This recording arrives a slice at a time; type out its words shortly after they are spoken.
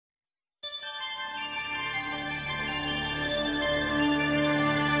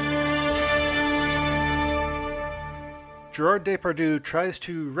Gerard Depardieu tries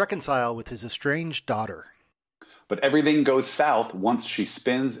to reconcile with his estranged daughter. But everything goes south once she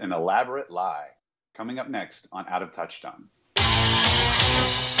spins an elaborate lie. Coming up next on Out of Touchstone.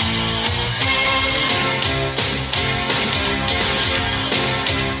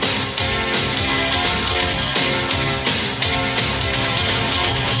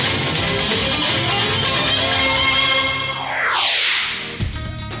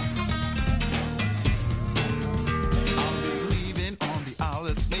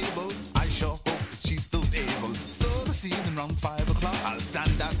 Around 5 o'clock, I'll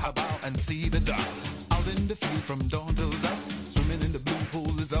stand at her bow and see the dock. Out in the field from dawn till dusk, swimming in the blue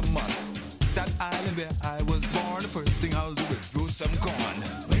pool is a must. That island where I was born, the first thing I'll do is roast some corn.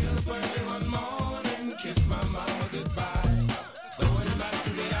 Wake up early one morning, kiss my mama goodbye. Going back to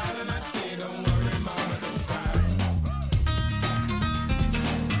the island, I say, don't worry, mama, don't cry.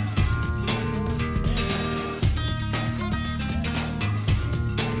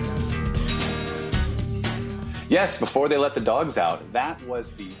 Yes, before they let the dogs out, that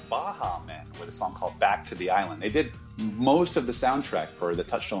was the Baha Men with a song called Back to the Island. They did most of the soundtrack for the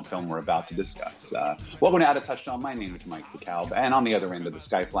Touchstone film we're about to discuss. Welcome to Out of Touchstone. My name is Mike DeKalb, and on the other end of the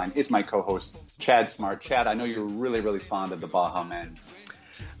Skype line is my co-host, Chad Smart. Chad, I know you're really, really fond of the Baha Men.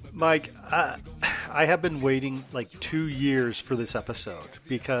 Mike, I have been waiting like 2 years for this episode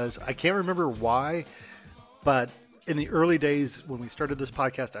because I can't remember why, but in the early days when we started this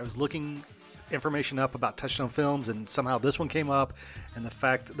podcast, I was looking information up about Touchstone Films, and somehow this one came up, and the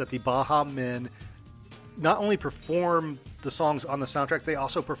fact that the Baha Men not only perform the songs on the soundtrack, they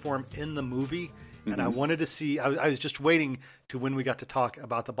also perform in the movie. Mm-hmm. And I wanted to see, I was just waiting to when we got to talk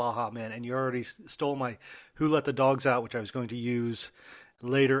about the Baha Men, and you already stole my Who Let the Dogs Out, which I was going to use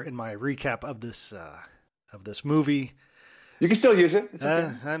later in my recap of this movie. You can still use it. It's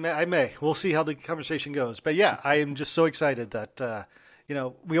okay. I may. We'll see how the conversation goes. But yeah, I am just so excited that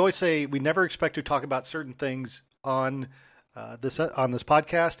we always say we never expect to talk about certain things on this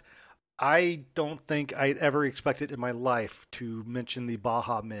podcast. I don't think I'd ever expected in my life to mention the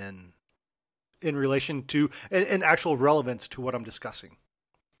Baha Men in relation to in actual relevance to what I'm discussing.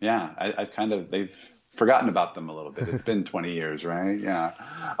 Yeah, they've forgotten about them a little bit. It's been 20 years, right? Yeah.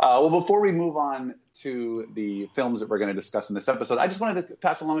 Well, before we move on to the films that we're going to discuss in this episode, I just wanted to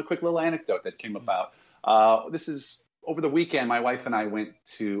pass along a quick little anecdote that came about. This is over the weekend. My wife and I went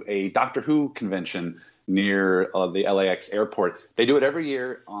to a Doctor Who convention near the LAX airport. They do it every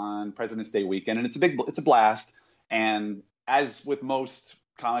year on President's Day weekend, and it's a blast. And as with most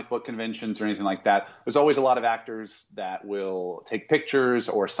comic book conventions or anything like that, there's always a lot of actors that will take pictures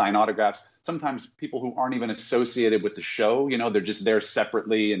or sign autographs. Sometimes people who aren't even associated with the show, they're just there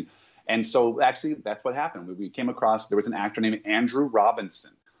separately. And so actually that's what happened. We came across, there was an actor named Andrew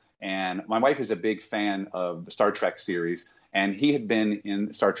Robinson. And my wife is a big fan of the Star Trek series, and he had been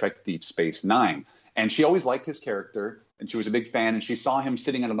in Star Trek Deep Space Nine. And she always liked his character, and she was a big fan, and she saw him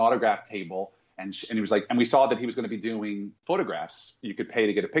sitting at an autograph table, and he was like, and we saw that he was going to be doing photographs. You could pay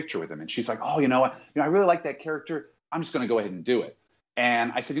to get a picture with him. And she's like, oh, you know what? I really like that character. I'm just going to go ahead and do it.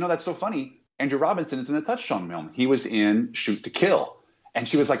 And I said, that's so funny. Andrew Robinson is in the Touchstone film. He was in Shoot to Kill. And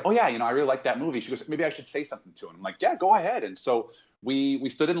she was like, oh, yeah, I really like that movie. She goes, maybe I should say something to him. I'm like, yeah, go ahead. And so we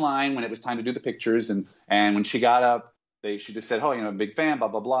stood in line when it was time to do the pictures. And when she got up, she just said, oh, big fan, blah,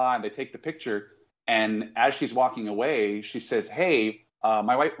 blah, blah. And they take the picture. And as she's walking away, she says, hey,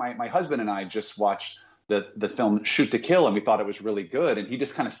 my husband and I just watched the film Shoot to Kill, and we thought it was really good. And he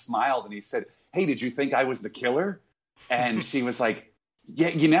just kind of smiled and he said, hey, did you think I was the killer? And she was like,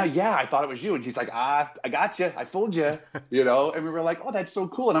 yeah, I thought it was you. And he's like, I got you. I fooled you, and we were like, oh, that's so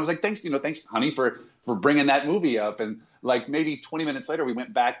cool. And I was like, thanks, honey, for bringing that movie up. And like maybe 20 minutes later, we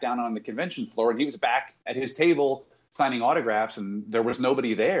went back down on the convention floor, and he was back at his table signing autographs, and there was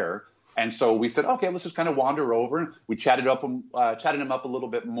nobody there. And so we said, okay, let's just kind of wander over. And we chatted him up a little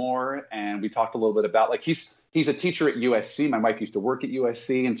bit more, and we talked a little bit about he's a teacher at USC. My wife used to work at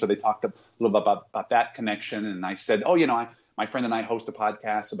USC, and so they talked a little bit about that connection. And I said, oh, my friend and I host a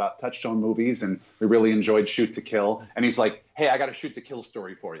podcast about Touchstone movies, and we really enjoyed Shoot to Kill. And he's like, hey, I got a Shoot to Kill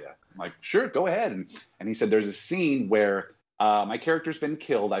story for you. I'm like, sure, go ahead. And he said, there's a scene where my character's been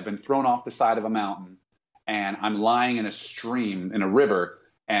killed. I've been thrown off the side of a mountain, and I'm lying in a stream, in a river.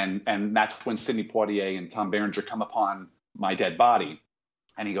 And that's when Sidney Poitier and Tom Berenger come upon my dead body.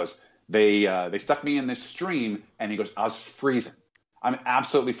 And he goes, they stuck me in this stream. And he goes, I was freezing. I'm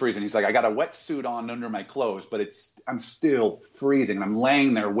absolutely freezing. He's like, I got a wetsuit on under my clothes, but I'm still freezing. And I'm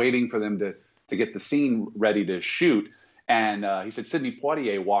laying there waiting for them to get the scene ready to shoot. And he said, Sidney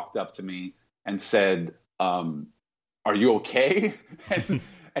Poitier walked up to me and said, are you okay?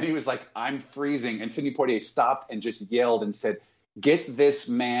 And he was like, I'm freezing. And Sidney Poitier stopped and just yelled and said, get this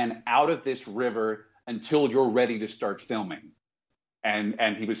man out of this river until you're ready to start filming. And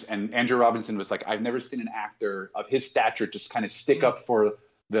Andrew Robinson was like, I've never seen an actor of his stature just kind of stick up for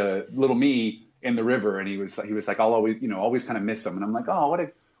the little me in the river. And he was like, I'll always kind of miss him. And I'm like, oh,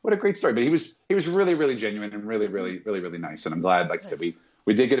 what a great story. But he was really, really genuine and really, really, really, really nice. And I'm glad, like I said,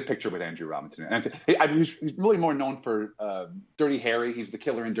 we did get a picture with Andrew Robinson. And he's really more known for Dirty Harry. He's the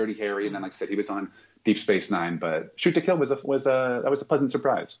killer in Dirty Harry. And then, like I said, he was on Deep Space Nine. But Shoot to Kill was a pleasant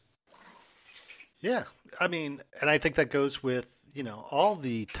surprise. Yeah, I mean, and I think that goes with all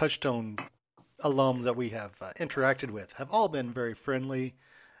the Touchstone alums that we have interacted with have all been very friendly.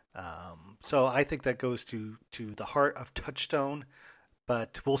 So I think that goes to the heart of Touchstone.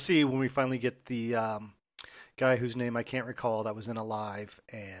 But we'll see when we finally get the guy whose name I can't recall that was in Alive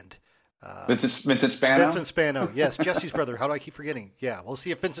and Vincent Spano. Vincent Spano, yes, Jesse's brother. How do I keep forgetting? Yeah, we'll see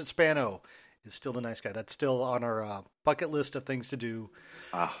if Vincent Spano is still the nice guy. That's still on our bucket list of things to do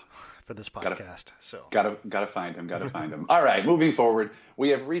for this podcast. Gotta find him. All right, moving forward, we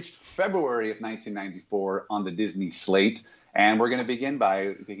have reached February of 1994 on the Disney slate, and we're going to begin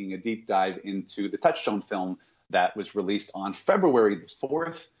by taking a deep dive into the Touchstone film that was released on February the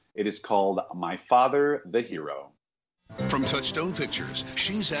 4th. It is called My Father, the Hero. From Touchstone Pictures,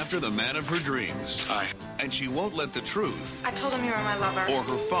 she's after the man of her dreams. Hi. And she won't let the truth I told him you were my lover. or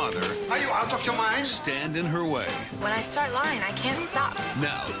her father Are you out of your mind? stand in her way. When I start lying, I can't stop.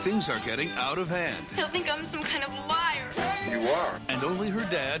 Now things are getting out of hand, He'll think I'm some kind of liar. You are. and only her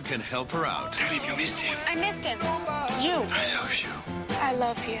dad can help her out. Tell him you missed him. I missed him. You. I love you. I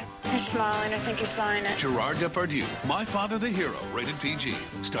love you. He's smiling. I think he's buying it. Gerard Depardieu, My Father the Hero, rated PG.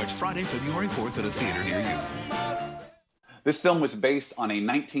 Starts Friday, February 4th at a theater near you. This film was based on a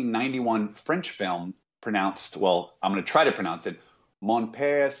 1991 French film pronounced, well, I'm going to try to pronounce it, Mon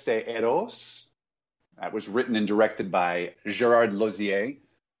Père c'est Eros. That was written and directed by Gérard Lozier.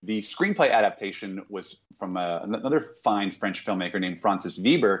 The screenplay adaptation was from another fine French filmmaker named Francis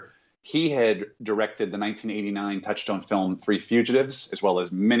Weber. He had directed the 1989 Touchstone film Three Fugitives, as well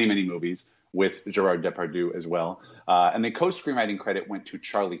as many, many movies with Gérard Depardieu as well. And the co-screenwriting credit went to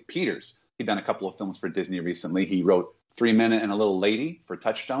Charlie Peters. He'd done a couple of films for Disney recently. He wrote 3 Minute and a Little Lady for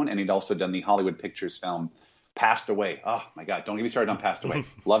Touchstone, and he'd also done the Hollywood Pictures film Passed Away. Oh, my God, don't get me started on Passed Away.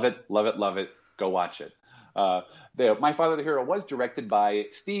 Love it, love it, love it. Go watch it. My Father the Hero was directed by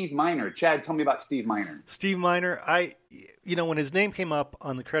Steve Miner. Chad, tell me about Steve Miner. Steve Miner, when his name came up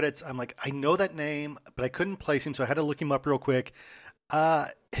on the credits, I'm like, I know that name, but I couldn't place him, so I had to look him up real quick.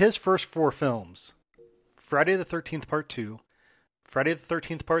 His first 4 films, Friday the 13th Part 2, Friday the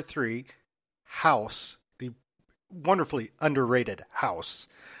 13th Part 3, House, the wonderfully underrated House.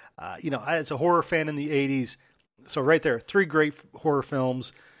 As a horror fan in the 80s, so right there, 3 great horror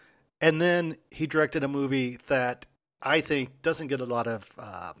films. And then he directed a movie that I think doesn't get a lot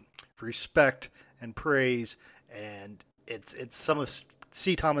of respect and praise, and it's some of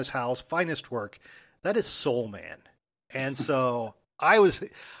C. Thomas Howell's finest work. That is Soul Man. And so I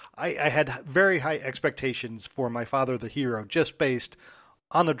had very high expectations for My Father the Hero just based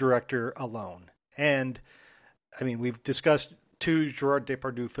on the director alone. And I mean, we've discussed 2 Gerard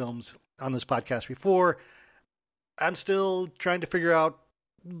Depardieu films on this podcast before. I'm still trying to figure out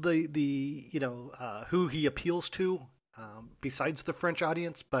who he appeals to besides the French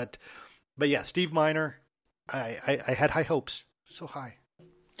audience, but yeah, Steve Miner, I had high hopes, so high.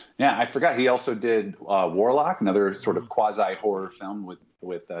 Yeah, I forgot he also did Warlock, another sort of quasi horror film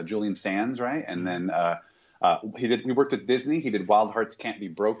with Julian Sands, right? And then we worked with Disney. He did Wild Hearts Can't Be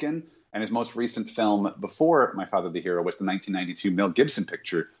Broken, and his most recent film before My Father the Hero was the 1992 Mel Gibson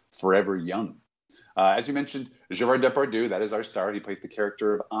picture Forever Young. As you mentioned, Gérard Depardieu, that is our star. He plays the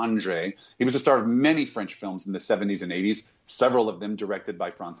character of André. He was the star of many French films in the 70s and 80s, several of them directed by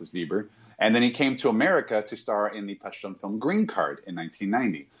Francis Weber. And then he came to America to star in the Touchstone film Green Card in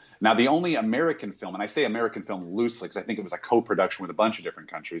 1990. Now, the only American film, and I say American film loosely because I think it was a co-production with a bunch of different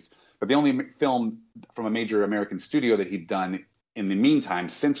countries, but the only film from a major American studio that he'd done in the meantime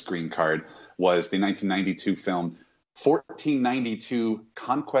since Green Card was the 1992 film 1492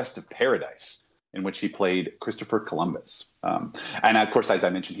 Conquest of Paradise, in which he played Christopher Columbus. And of course, as I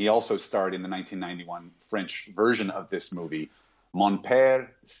mentioned, he also starred in the 1991 French version of this movie, Mon Père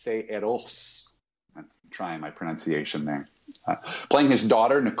c'est Eros. I'm trying my pronunciation there. Playing his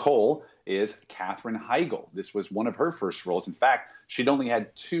daughter, Nicole, is Katherine Heigl. This was one of her first roles. In fact, she'd only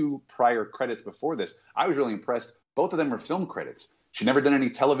had 2 prior credits before this. I was really impressed. Both of them were film credits. She'd never done any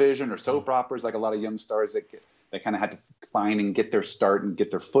television or soap operas like a lot of young stars that kind of had to find and get their start and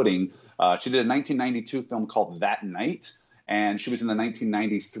get their footing. She did a 1992 film called That Night, and she was in the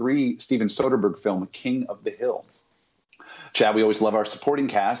 1993 Steven Soderbergh film King of the Hill. Chad, we always love our supporting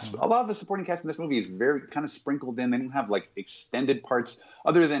cast. A lot of the supporting cast in this movie is very kind of sprinkled in. They don't have like extended parts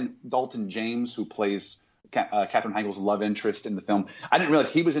other than Dalton James, who plays Katherine Heigl's love interest in the film. I didn't realize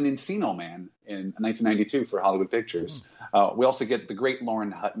he was in Encino Man in 1992 for Hollywood Pictures. We also get the great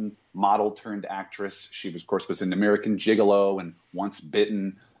Lauren Hutton, model turned actress. She, of course, was in American Gigolo and Once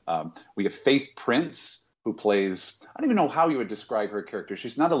Bitten. We have Faith Prince, who plays, I don't even know how you would describe her character.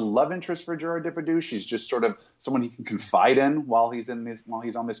 She's not a love interest for Gerard Depardieu. She's just sort of someone he can confide in while he's on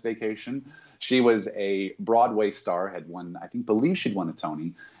this vacation. She was a Broadway star, believe she'd won a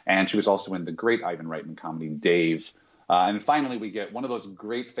Tony, and she was also in the great Ivan Reitman comedy Dave. And finally, we get one of those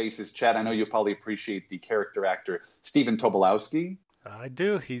great faces. Chad, I know you'll probably appreciate the character actor Stephen Tobolowsky. I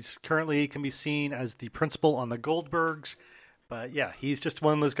do. He's currently can be seen as the principal on the Goldbergs. But yeah, he's just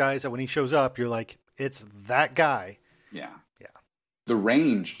one of those guys that when he shows up, you're like, it's that guy. Yeah. Yeah. The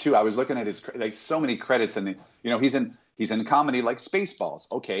range too. I was looking at his so many credits, and he's in comedy like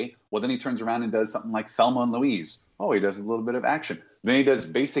Spaceballs. Okay, well then he turns around and does something like Thelma and Louise. Oh, he does a little bit of action. Then he does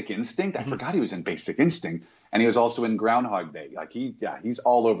Basic Instinct. I forgot he was in Basic Instinct, and he was also in Groundhog Day. Like he's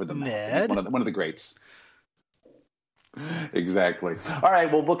all over the map. Ned. One of the greats. Exactly. All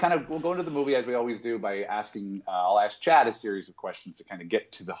right. Well, we'll go into the movie as we always do by asking. I'll ask Chad a series of questions to kind of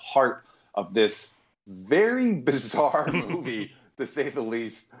get to the heart of this very bizarre movie, to say the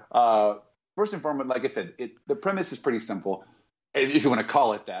least. First and foremost, like I said, the premise is pretty simple, if you want to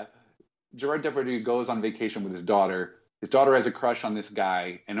call it that. Gerard Depardieu goes on vacation with his daughter. His daughter has a crush on this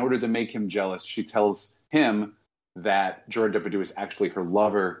guy. In order to make him jealous, she tells him that Gerard Depardieu is actually her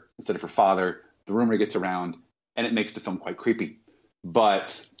lover instead of her father. The rumor gets around, and it makes the film quite creepy.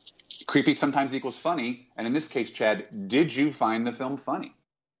 But creepy sometimes equals funny. And in this case, Chad, did you find the film funny?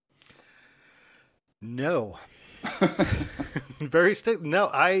 No. No,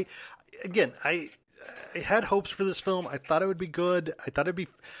 I had hopes for this film. I thought it would be good. I thought it'd be,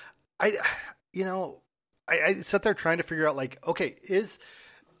 I sat there trying to figure out like, okay,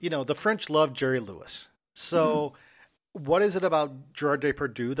 the French love Jerry Lewis. So what is it about Gerard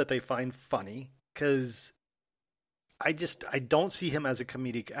Depardieu that they find funny? Because I don't see him as a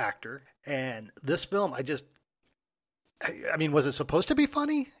comedic actor. And this film, I mean, was it supposed to be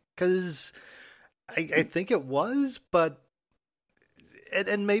funny? Because I think it was, but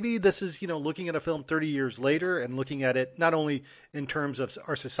and maybe this is, looking at a film 30 years later and looking at it not only in terms of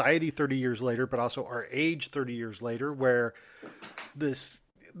our society 30 years later, but also our age 30 years later, where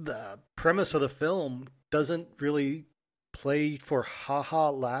the premise of the film doesn't really play for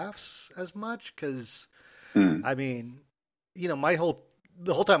ha-ha laughs as much. Because, I mean, the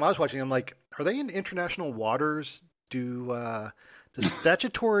whole time I was watching, I'm like, are they in international waters? Do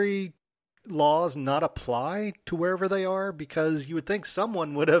statutory laws not apply to wherever they are? Because you would think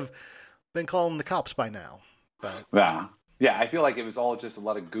someone would have been calling the cops by now. But yeah, I feel like it was all just a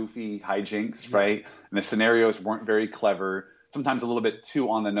lot of goofy hijinks, right? And the scenarios weren't very clever. Sometimes a little bit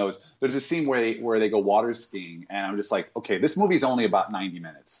too on the nose. There's a scene where they go water skiing, and I'm just like, okay, this movie's only about 90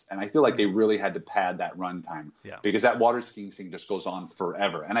 minutes, and I feel like they really had to pad that runtime because that water skiing scene just goes on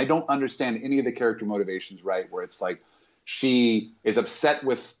forever, and I don't understand any of the character motivations, right? Where it's like she is upset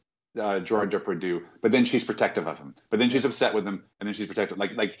with Gerard Depardieu, but then she's protective of him. But then she's upset with him, and then she's protective.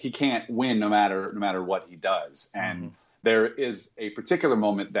 Like he can't win no matter what he does. And there is a particular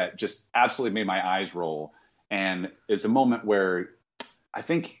moment that just absolutely made my eyes roll. And it's a moment where I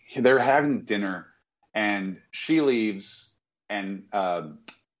think they're having dinner, and she leaves, and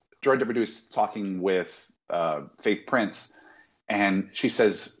Gerard Depardieu is talking with Faith Prince. And she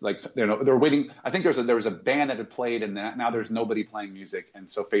says, like, they're waiting. I think there was a band that had played, and now there's nobody playing music. And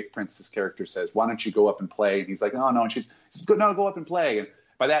so Faith Prince's character says, "Why don't you go up and play?" And he's like, "No." And she says, "No, go up and play." And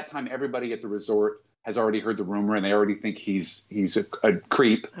by that time, everybody at the resort has already heard the rumor, and they already think he's a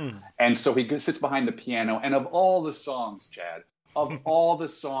creep. And so he sits behind the piano. And of all the songs, Chad, of all the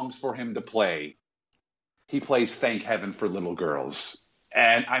songs for him to play, he plays "Thank Heaven for Little Girls."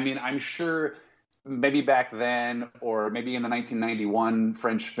 And I mean, I'm sure maybe back then, or maybe in the 1991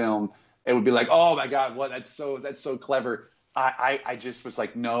 French film, it would be like, oh my God, what? That's so clever. I just was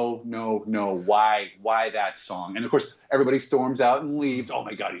like, no, why that song? And of course, everybody storms out and leaves. Oh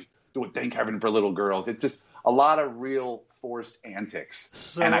my God, he's doing "Thank Heaven for Little Girls." It's just a lot of real forced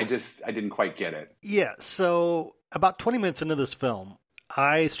antics, and I didn't quite get it. Yeah. So about 20 minutes into this film,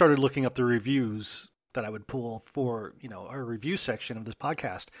 I started looking up the reviews that I would pull for, our review section of this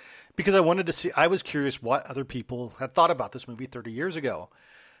podcast, because I wanted to see, I was curious what other people had thought about this movie 30 years ago.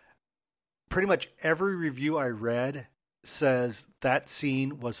 Pretty much every review I read says that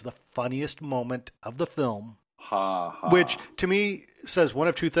scene was the funniest moment of the film. Ha ha. which to me says one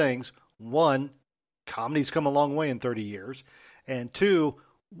of two things. One, comedy's come a long way in 30 years. And two,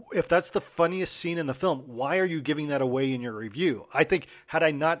 if that's the funniest scene in the film, why are you giving that away in your review? I think had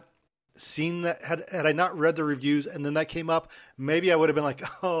I not seen that, had I not read the reviews and then that came up, maybe I would have been like,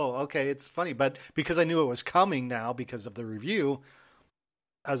 oh, okay, it's funny. But because I knew it was coming now because of the review,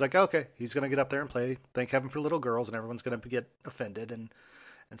 I was like, okay, he's going to get up there and play Thank Heaven for Little Girls, and everyone's going to get offended and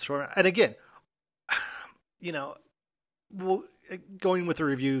sort of. And again, you know, going with the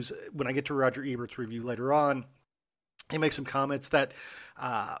reviews, when I get to Roger Ebert's review later on, he makes some comments that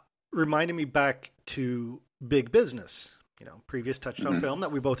reminded me back to Big Business, you know, previous Touchstone film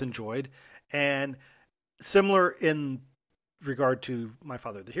that we both enjoyed, and similar in regard to My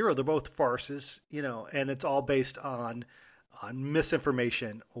Father the Hero. They're both farces, you know, and it's all based on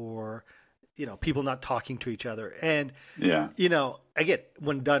misinformation or, you know, people not talking to each other. And, you know, again,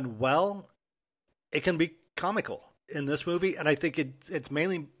 when done well, it can be comical in this movie. And I think it's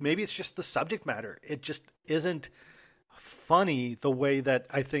mainly, maybe it's just the subject matter. It just isn't funny the way that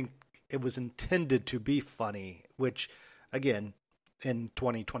I think it was intended to be funny, which again, in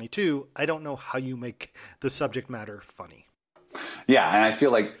 2022, I don't know how you make the subject matter funny. Yeah. And I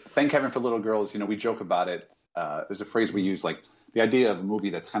feel like Thank Heaven for Little Girls, you know, we joke about it. There's a phrase we use, like the idea of a movie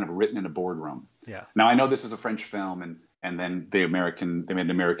that's kind of written in a boardroom. Yeah. Now I know this is a French film and then they made an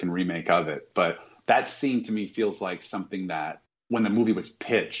American remake of it, but that scene to me feels like something that when the movie was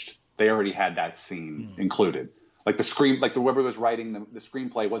pitched, they already had that scene included. Like whoever was writing the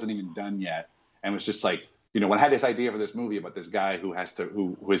screenplay wasn't even done yet. And was just like, you know, when I had this idea for this movie about this guy who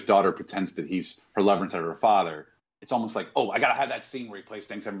his daughter pretends that he's her lover instead of her father, it's almost like, oh, I got to have that scene where he plays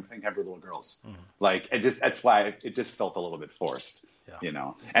Thank Heaven for Little Girls. Like, that's why it just felt a little bit forced, you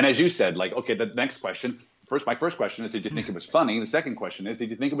know? And as you said, like, okay, the next question, my first question is, did you think it was funny? The second question is, did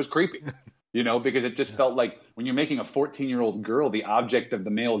you think it was creepy? You know, because it just felt like when you're making a 14-year-old girl the object of the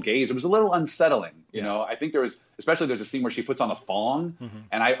male gaze, it was a little unsettling. You know, I think there's a scene where she puts on a thong.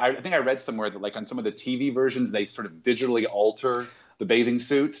 And I think I read somewhere that like on some of the TV versions, they sort of digitally alter the bathing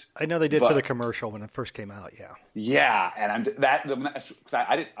suit. I know they did for the commercial when it first came out. Yeah. Yeah. And I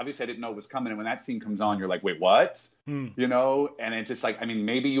didn't know it was coming. And when that scene comes on, you're like, wait, what? You know? And it's just like, I mean,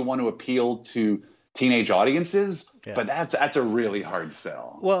 maybe you want to appeal to teenage audiences, but that's a really hard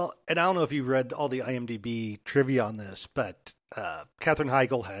sell. Well, and I don't know if you read all the IMDb trivia on this, but Katherine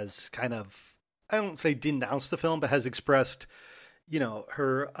Heigl has kind of, I don't say denounced the film, but has expressed, you know,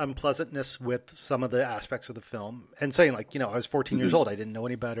 her unpleasantness with some of the aspects of the film and saying like, you know, I was 14 years old. I didn't know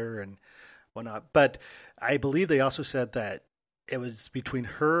any better and whatnot. But I believe they also said that it was between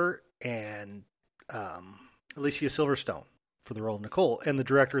her and Alicia Silverstone for the role of Nicole. And the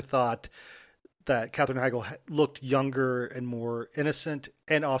director thought that Katherine Heigl looked younger and more innocent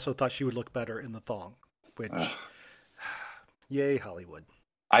and also thought she would look better in the thong, which, yay, Hollywood.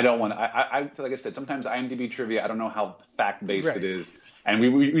 I don't want to, like I said, sometimes IMDb trivia, I don't know how fact-based it is. And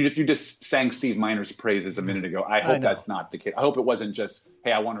you just sang Steve Miner's praises a minute ago. I hope that's not the case. I hope it wasn't just,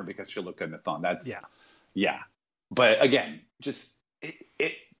 hey, I want her because she'll look good in the thong. Yeah. But again, just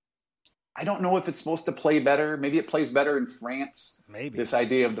I don't know if it's supposed to play better. Maybe it plays better in France. Maybe this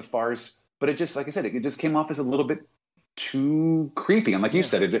idea of the farce, but it just, like I said, it just came off as a little bit too creepy. And like you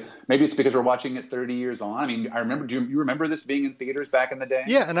said, maybe it's because we're watching it 30 years on. I mean, I remember, do you remember this being in theaters back in the day?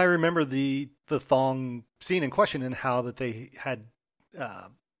 Yeah. And I remember the thong scene in question and how that they had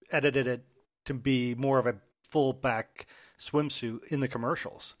edited it to be more of a full back swimsuit in the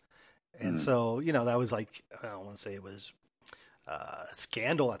commercials. And so, you know, that was like, I don't want to say it was a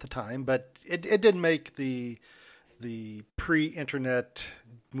scandal at the time, but it did make the pre-internet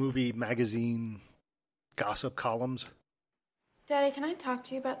movie magazine gossip columns. Daddy, can I talk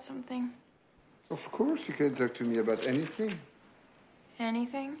to you about something? Of course you can talk to me about anything.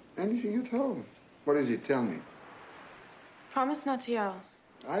 Anything? Anything at all. What is it? Tell me. Promise not to yell.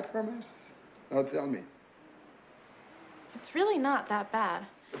 I promise. Now tell me. It's really not that bad.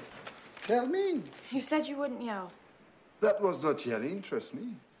 Tell me. You said you wouldn't yell. That was not yelling, trust me.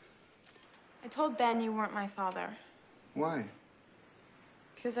 I told Ben you weren't my father. Why?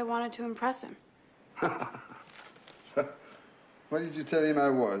 Because I wanted to impress him. What did you tell him I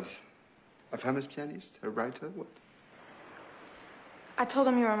was? A famous pianist? A writer? What? I told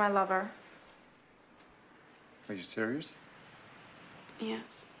him you were my lover. Are you serious?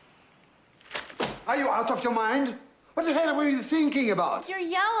 Yes. Are you out of your mind? What the hell were you thinking about? You're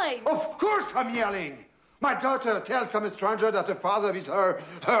yelling. Of course I'm yelling. My daughter tells some stranger that her father is her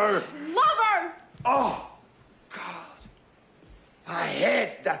lover! Oh, God. I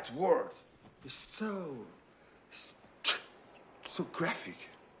hate that word. It's so graphic.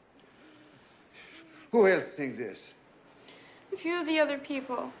 Who else thinks this? A few of the other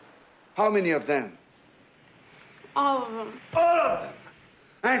people. How many of them? All of them. All of them!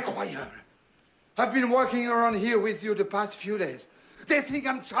 Incroyable. I've been walking around here with you the past few days. They think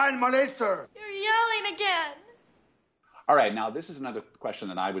I'm child molester. You're yelling again. All right, now this is another question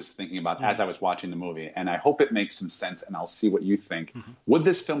that I was thinking about as I was watching the movie, and I hope it makes some sense, and I'll see what you think. Would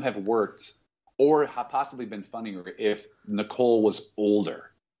this film have worked or have possibly been funnier if Nicole was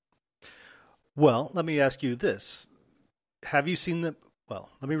older? Well, let me ask you this. Have you seen well,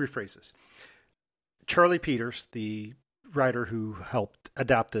 let me rephrase this. Charlie Peters, the writer who helped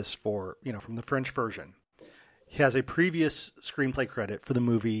adapt this for, from the French version, he has a previous screenplay credit for the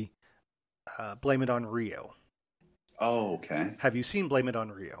movie Blame It on Rio. Oh, okay. Have you seen Blame It on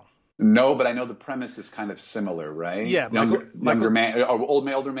Rio? No, but I know the premise is kind of similar, right? Yeah, younger man,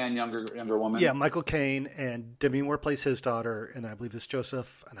 older man, younger woman. Yeah, Michael Caine, and Demi Moore plays his daughter, and I believe it's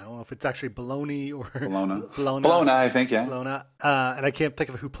Joseph, and I don't know if it's actually Bologna or Bologna, I think, yeah. Bologna, and I can't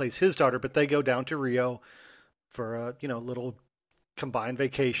think of who plays his daughter, but they go down to Rio for a little combined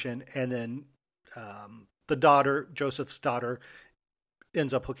vacation, and then the daughter, Joseph's daughter,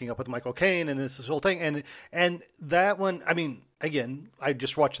 ends up hooking up with Michael Caine, and it's this whole thing. And that one, I mean, again, I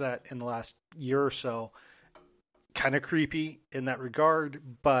just watched that in the last year or so. Kind of creepy in that regard,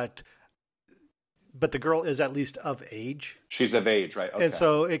 but the girl is at least of age. She's of age, right? Okay. And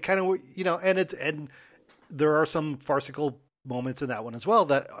so it kind of, and there are some farcical moments in that one as well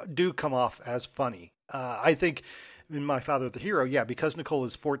that do come off as funny. I think in My Father the Hero, because Nicole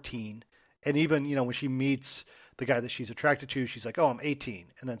is 14, and even, when she meets the guy that she's attracted to, she's like, oh, I'm 18.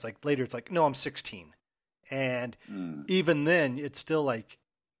 And then it's like, later it's like, no, I'm 16. And even then it's still like,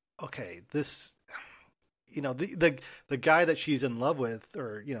 okay, this, the guy that she's in love with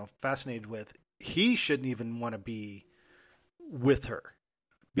or, fascinated with, he shouldn't even want to be with her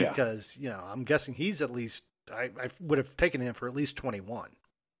because, I'm guessing he's at least, I would have taken him for at least 21.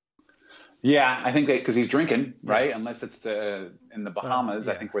 Yeah, I think because he's drinking, right? Unless it's in the Bahamas,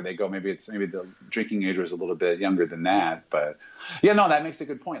 I think where they go, maybe the drinking age was a little bit younger than that. But yeah, no, that makes a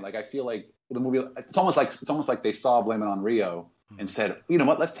good point. Like I feel like the movie, it's almost like they saw Blame It on Rio and said, you know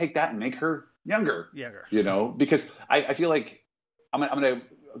what, let's take that and make her younger. Because I feel like I'm going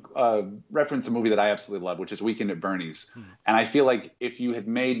to reference a movie that I absolutely love, which is Weekend at Bernie's. And I feel like if you had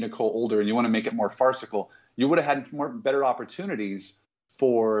made Nicole older and you want to make it more farcical, you would have had better opportunities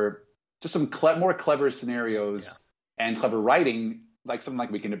for just some more clever scenarios and clever writing, like something like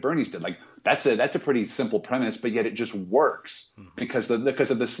Weekend at Bernie's did. Like that's a pretty simple premise, but yet it just works because of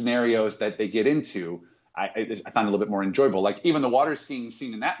the scenarios that they get into. I find it a little bit more enjoyable. Like even the water skiing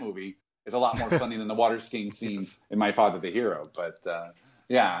scene in that movie is a lot more funny than the water skiing scene in My Father the Hero. But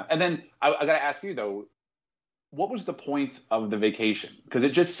and then I got to ask you though, what was the point of the vacation? Because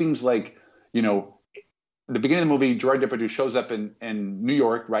it just seems like the beginning of the movie, Gerard Depardieu shows up in New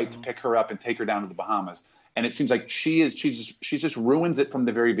York, right, to pick her up and take her down to the Bahamas. And it seems like she just ruins it from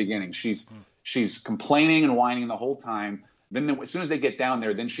the very beginning. She's complaining and whining the whole time. Then as soon as they get down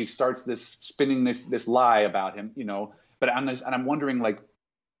there, then she starts spinning this lie about him, But I'm wondering, like,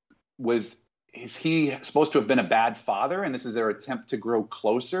 is he supposed to have been a bad father? And this is their attempt to grow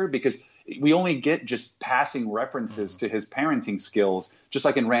closer? Because we only get just passing references to his parenting skills, just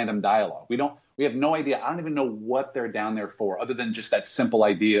like in random dialogue. We have no idea. I don't even know what they're down there for, other than just that simple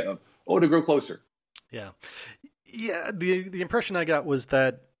idea of, to grow closer. Yeah. Yeah. The impression I got was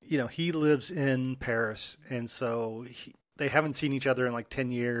that, he lives in Paris. And so they haven't seen each other in like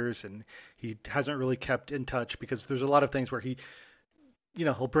 10 years. And he hasn't really kept in touch because there's a lot of things where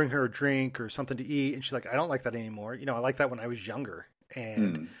he'll bring her a drink or something to eat. And she's like, I don't like that anymore. I like that when I was younger.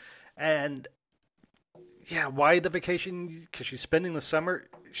 And yeah, why the vacation? Because she's spending the summer.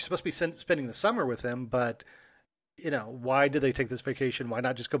 She's supposed to be spending the summer with him, but why did they take this vacation? Why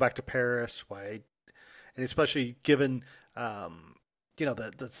not just go back to Paris? Why? And especially given, the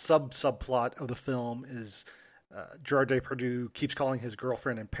subplot of the film is Gerard Depardieu keeps calling his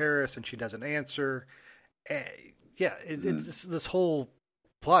girlfriend in Paris and she doesn't answer. It's this whole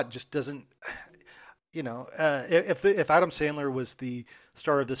plot just doesn't. If Adam Sandler was the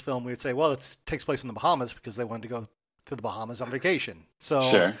star of this film, we would say, well, it takes place in the Bahamas because they wanted to go to the Bahamas on vacation.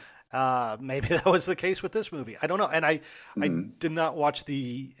 So maybe that was the case with this movie. I don't know. And I did not watch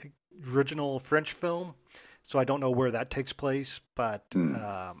the original French film, so I don't know where that takes place. But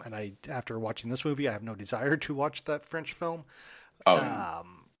after watching this movie, I have no desire to watch that French film.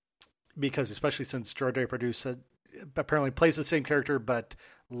 Because especially since Gerard Depardieu apparently plays the same character, but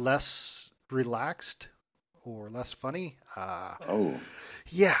less relaxed or less funny.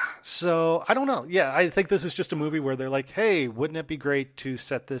 Yeah. So I don't know. Yeah. I think this is just a movie where they're like, hey, wouldn't it be great to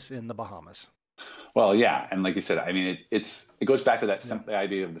set this in the Bahamas? Well, yeah, and like you said, I mean, it goes back to that simple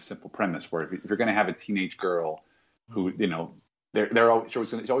idea of the simple premise, where if you're going to have a teenage girl who, you know,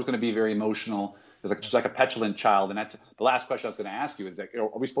 she's always going to be very emotional. She's like a petulant child, and that's the last question I was going to ask you is like,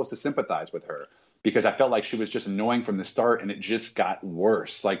 are we supposed to sympathize with her? Because I felt like she was just annoying from the start, and it just got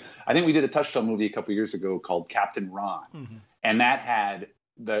worse. Like I think we did a Touchstone movie a couple years ago called Captain Ron, and that had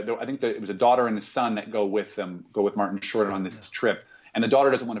I think it was a daughter and a son that go with Martin Short on this trip, and the daughter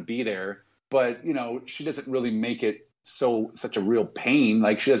doesn't want to be there. But, you know, she doesn't really make it such a real pain.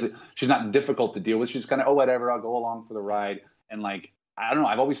 Like she's not difficult to deal with. She's kind of, oh, whatever, I'll go along for the ride. And like, I don't know.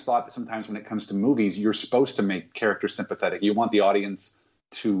 I've always thought that sometimes when it comes to movies, you're supposed to make characters sympathetic. You want the audience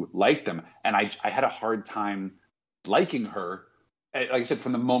to like them. And I had a hard time liking her, like I said,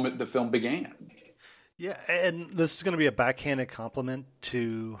 from the moment the film began. Yeah, and this is going to be a backhanded compliment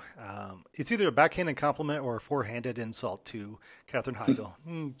to, it's either a backhanded compliment or a forehanded insult to Katherine Heigl.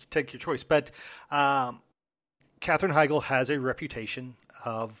 Take your choice. But Katherine Heigl has a reputation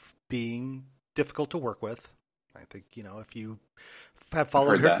of being difficult to work with. I think, you know, if you have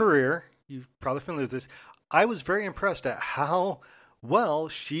followed her career, you've probably familiar with this. I was very impressed at how well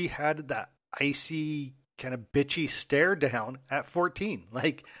she had that icy, kind of bitchy stare down at 14.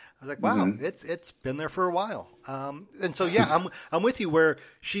 Like, I was like, wow, it's been there for a while. And so, yeah, I'm with you where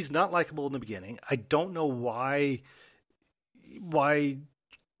she's not likable in the beginning. I don't know why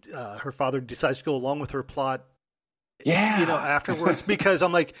her father decides to go along with her plot, you know, afterwards, because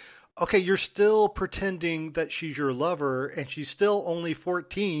I'm like, okay, you're still pretending that she's your lover and she's still only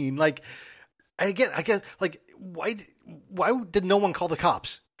 14. Like, again, I guess, like, why did no one call the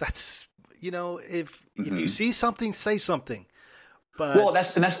cops? That's, you know, if you see something, say something. But, well,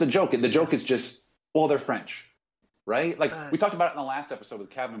 that's the joke. The joke is just, well, they're French, right? Like we talked about it in the last episode with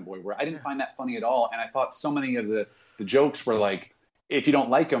Cabin Boy, where I didn't find that funny at all, and I thought so many of the jokes were like, if you don't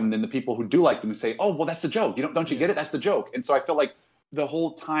like them, then the people who do like them say, oh, well, that's the joke. Don't you get it? That's the joke. And so I feel like the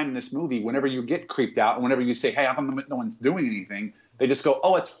whole time in this movie, whenever you get creeped out, and whenever you say, hey, how come no one's doing anything, they just go,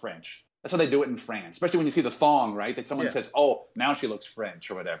 oh, it's French. That's how they do it in France, especially when you see the thong, right? That someone says, oh, now she looks French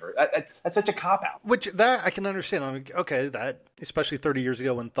or whatever. That's such a cop-out. Which, that I can understand. I'm like, okay, that, especially 30 years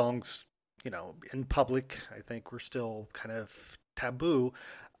ago when thongs, you know, in public, I think were still kind of taboo.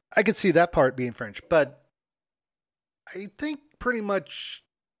 I could see that part being French. But I think pretty much,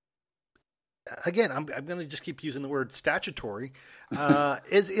 again, I'm going to just keep using the word statutory,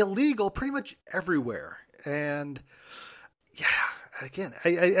 is illegal pretty much everywhere. And, yeah. Again,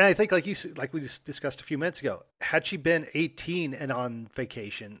 I think like we just discussed a few minutes ago, had she been 18 and on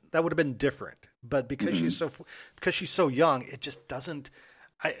vacation, that would have been different. But because she's so young, it just doesn't.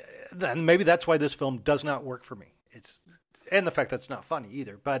 Then maybe that's why this film does not work for me. And the fact that it's not funny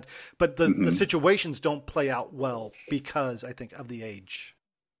either. But the situations don't play out well because I think of the age.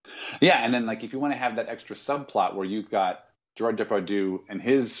 Yeah, and then like if you want to have that extra subplot where you've got Gerard Depardieu and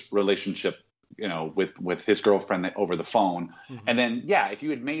his relationship, you know, with his girlfriend over the phone. And then, yeah, if you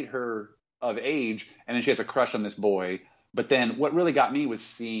had made her of age and then she has a crush on this boy, but then what really got me was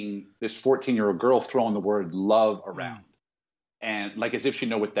seeing this 14-year-old girl throwing the word love around and like as if she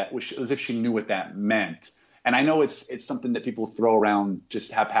knew what that meant. And I know it's something that people throw around just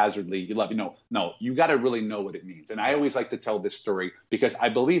haphazardly. You love, no, you got to really know what it means. And I always like to tell this story because I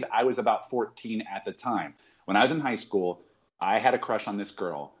believe I was about 14 at the time. When I was in high school, I had a crush on this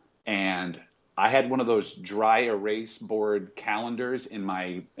girl, and I had one of those dry erase board calendars in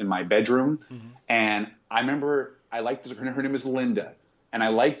my bedroom, and I remember I liked her. Her name is Linda, and I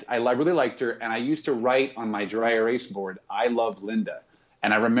really liked her, and I used to write on my dry erase board, "I love Linda."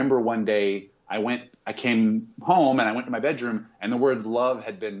 And I remember one day I came home and I went to my bedroom, and the word love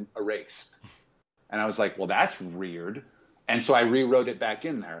had been erased, and I was like, well, that's weird, and so I rewrote it back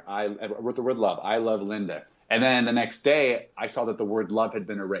in there. I wrote the word love, "I love Linda," and then the next day I saw that the word love had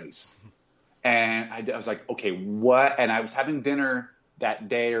been erased. And I was like, okay, what? And I was having dinner that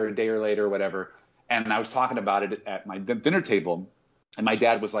day or a day or later or whatever. And I was talking about it at my dinner table. And my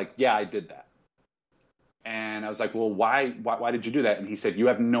dad was like, yeah, I did that. And I was like, well, why did you do that? And he said, you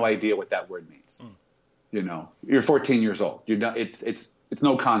have no idea what that word means. You know, you're 14 years old. It's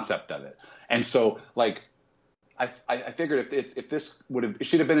no concept of it. And so like, I figured if this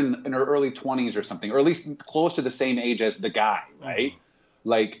she'd have been in her early 20s or something, or at least close to the same age as the guy, right?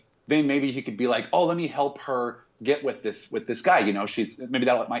 Like, then maybe he could be like, oh, let me help her get with this guy. You know,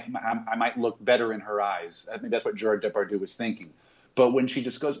 I might look better in her eyes. Maybe that's what Gerard Depardieu was thinking. But when she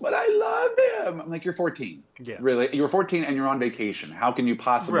just goes, but I love him, I'm like, you're 14. Yeah. Really? You're 14 and you're on vacation. How can you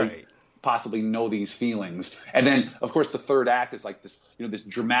possibly possibly know these feelings. And then, of course, the third act is like this, this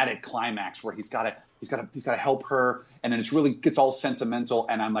dramatic climax where he's got to help her, and then it's really gets all sentimental.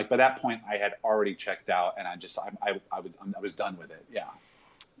 And I'm like, by that point, I had already checked out, and I was done with it. Yeah.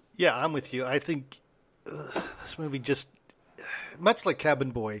 Yeah, I'm with you. I think this movie just, much like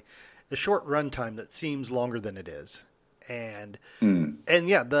Cabin Boy, a short runtime that seems longer than it is. And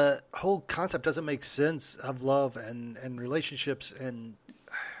yeah, the whole concept doesn't make sense of love and relationships, and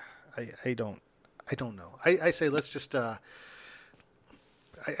I don't know. I say let's just I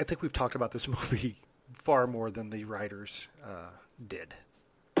think we've talked about this movie far more than the writers did.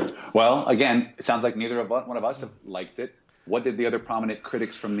 Well, again, it sounds like neither one of us have liked it. What did the other prominent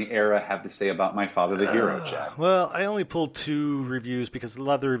critics from the era have to say about My Father the Hero, Chad? Well, I only pulled 2 reviews because a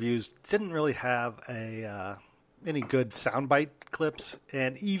lot of the reviews didn't really have any good soundbite clips,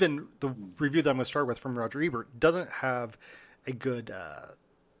 and even the review that I'm going to start with from Roger Ebert doesn't have a good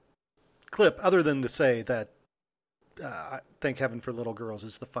clip other than to say that Thank Heaven for Little Girls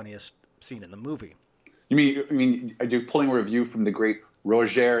is the funniest scene in the movie. You mean are you pulling a review from the great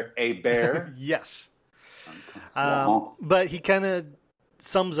Roger Ebert? Yes. But he kind of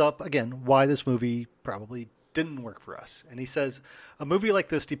sums up, again, why this movie probably didn't work for us. And he says, a movie like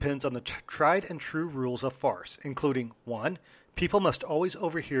this depends on the tried and true rules of farce, including 1, people must always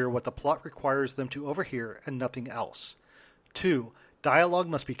overhear what the plot requires them to overhear and nothing else. 2, dialogue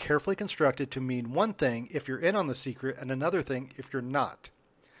must be carefully constructed to mean one thing if you're in on the secret and another thing if you're not.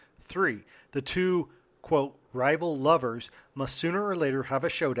 3, the 2, quote, rival lovers must sooner or later have a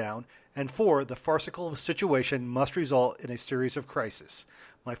showdown. And 4, the farcical situation must result in a series of crises.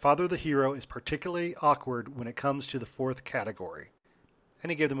 My Father the Hero is particularly awkward when it comes to the 4th category. And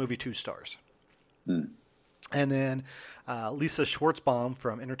he gave the movie 2 stars. And then Lisa Schwartzbaum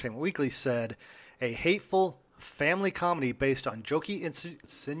from Entertainment Weekly said, a hateful family comedy based on jokey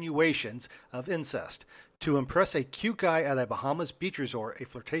insinuations of incest. To impress a cute guy at a Bahamas beach resort, a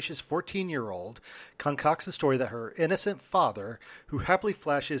flirtatious 14-year-old concocts the story that her innocent father, who happily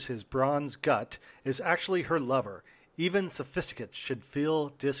flashes his bronze gut, is actually her lover. Even sophisticates should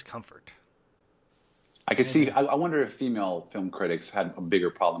feel discomfort. I could see. I wonder if female film critics had a bigger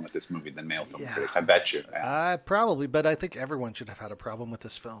problem with this movie than male film critics. I bet you. Yeah. Probably, but I think everyone should have had a problem with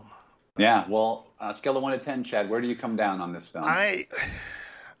this film. Yeah. Well, scale of 1 to 10, Chad, where do you come down on this film?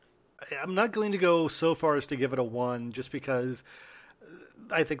 I'm not going to go so far as to give it a 1, just because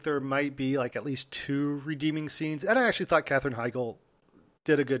I think there might be like at least 2 redeeming scenes. And I actually thought Katherine Heigl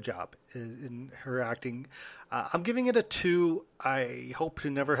did a good job in her acting. I'm giving it a 2. I hope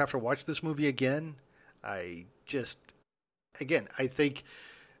to never have to watch this movie again. I think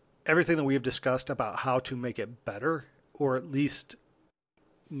everything that we have discussed about how to make it better, or at least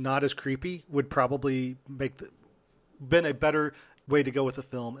not as creepy, would probably been a better way to go with the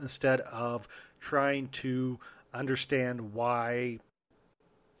film, instead of trying to understand why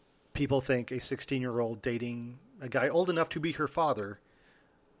people think a 16-year-old dating a guy old enough to be her father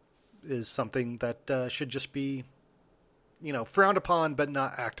is something that should just be, frowned upon but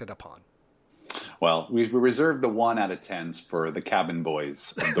not acted upon. Well, we reserved the 1 out of 10s for the Cabin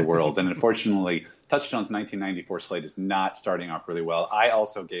Boys of the world, and unfortunately, Touchstone's 1994 slate is not starting off really well. I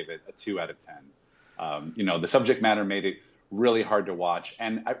also gave it a 2 out of 10. The subject matter made it really hard to watch.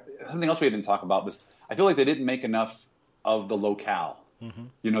 And something else we didn't talk about was I feel like they didn't make enough of the locale.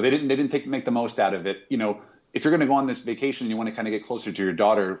 Mm-hmm. They didn't make the most out of it. If you're going to go on this vacation and you want to kind of get closer to your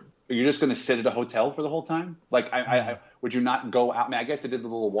daughter, you're just going to sit at a hotel for the whole time. Like, I would you not go out? I mean, I guess they did the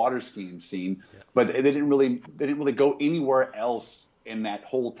little water skiing scene, but they didn't really go anywhere else in that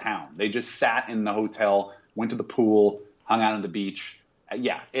whole town. They just sat in the hotel, went to the pool, hung out on the beach.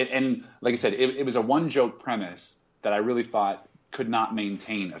 And like I said, it was a one joke premise that I really thought could not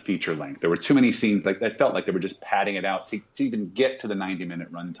maintain a feature length. There were too many scenes I felt like they were just padding it out to even get to the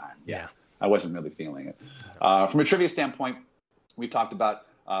 90-minute runtime. Yeah. I wasn't really feeling it. From a trivia standpoint, we've talked about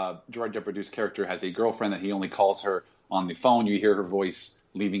Gerard Depardieu's character has a girlfriend that he only calls her on the phone. You hear her voice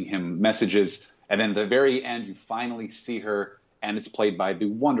leaving him messages. And then at the very end, you finally see her, and it's played by the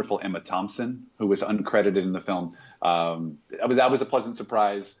wonderful Emma Thompson, who was uncredited in the film. That was a pleasant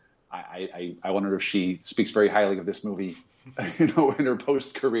surprise. I wonder if she speaks very highly of this movie, in her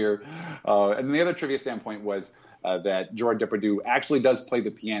post-career. And the other trivia standpoint was that Gerard Depardieu actually does play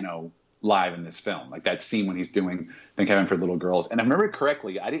the piano live in this film, like that scene when he's doing Thank Heaven for Little Girls. And if I remember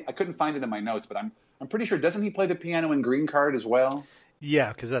correctly, I couldn't find it in my notes, but I'm pretty sure, doesn't he play the piano in Green Card as well?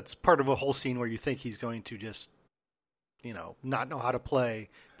 Yeah, because that's part of a whole scene where you think he's going to just, not know how to play,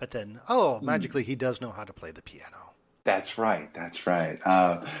 but then, magically he does know how to play the piano. That's right. That's right.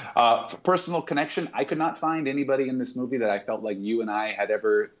 For personal connection, I could not find anybody in this movie that I felt like you and I had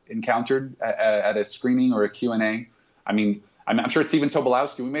ever encountered at a screening or a Q&A. I mean, I'm sure Stephen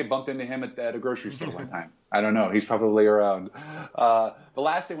Tobolowsky, we may have bumped into him at a grocery store one time. I don't know. He's probably around. The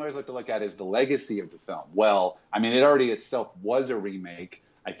last thing we always like to look at is the legacy of the film. Well, I mean, it already itself was a remake.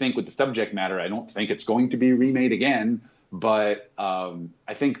 I think with the subject matter, I don't think it's going to be remade again. But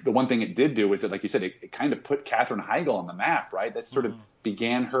I think the one thing it did do is that, like you said, it kind of put Katherine Heigl on the map, right? That sort of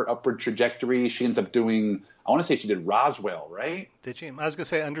began her upward trajectory. She ends up doing, I want to say she did Roswell, right? Did she? I was going to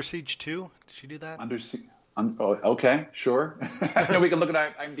say Under Siege 2. Did she do that? Okay, sure. I know we can look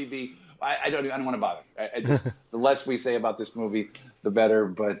at IMDb. I don't want to bother. The less we say about this movie, the better.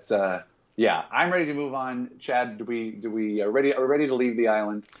 But yeah, I'm ready to move on. Chad, are we ready to leave the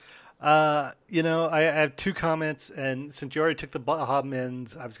island? I have two comments, and since you already took the Baja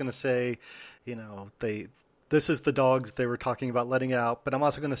Men's, I was going to say, this is the dogs they were talking about letting out, but I'm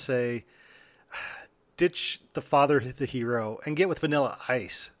also going to say, ditch the father, the hero, and get with Vanilla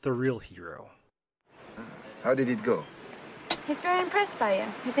Ice, the real hero. How did it go? He's very impressed by you.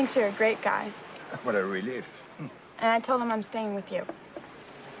 He thinks you're a great guy. What a relief. And I told him I'm staying with you.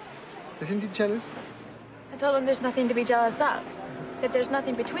 Isn't he jealous? I told him there's nothing to be jealous of. That there's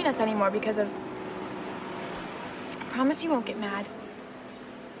nothing between us anymore because of... I promise you won't get mad.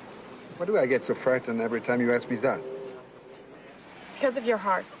 Why do I get so frightened every time you ask me that? Because of your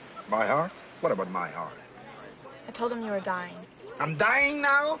heart. My heart? What about my heart? I told him you were dying. I'm dying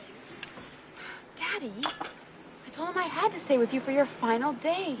now? Daddy, I told him I had to stay with you for your final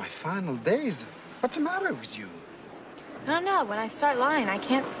day. My final days? What's the matter with you? I don't know. When I start lying, I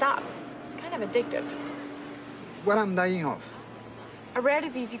can't stop. It's kind of addictive. What I'm dying of? A rare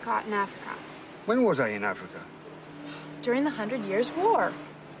disease you caught in Africa. When was I in Africa? During the 100 Years' War.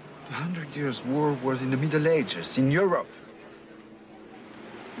 The 100 Years' War was in the Middle Ages, in Europe.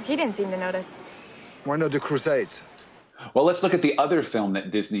 He didn't seem to notice. Why not the Crusades? Well, let's look at the other film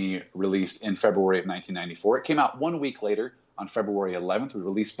that Disney released in February of 1994. It came out 1 week later on February 11th. It was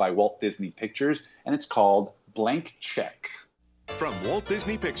released by Walt Disney Pictures, and it's called Blank Check. From Walt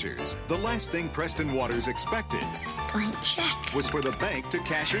Disney Pictures, the last thing Preston Waters expected blank check was for the bank to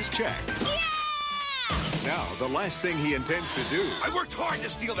cash his check. Yeah! Now, the last thing he intends to do... I worked hard to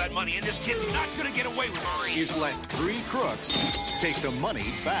steal that money, and this kid's not going to get away with it. ...is let 3 crooks take the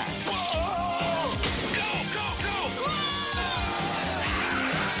money back. Whoa! Go, go, go!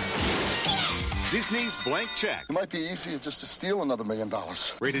 Disney's Blank Check. It might be easier just to steal another $1 million.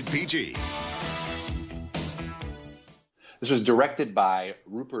 Rated PG. This was directed by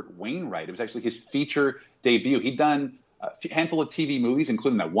Rupert Wainwright. It was actually his feature debut. He'd done a handful of TV movies,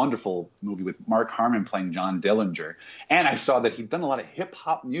 including that wonderful movie with Mark Harmon playing John Dillinger. And I saw that he'd done a lot of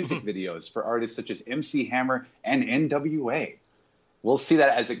hip-hop music videos for artists such as MC Hammer and NWA. We'll see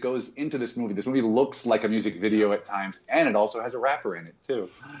that as it goes into this movie. This movie looks like a music video at times, and it also has a rapper in it, too.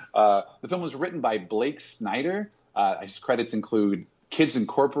 The film was written by Blake Snyder. His credits include Kids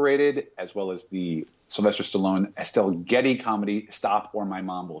Incorporated, as well as the Sylvester Stallone Estelle Getty comedy Stop or My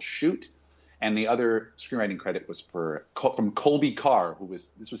Mom Will Shoot. And the other screenwriting credit was from Colby Carr,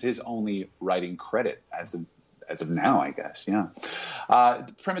 this was his only writing credit as of now, I guess. Yeah.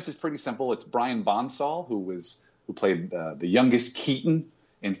 The premise is pretty simple. It's Brian Bonsall, who played the youngest Keaton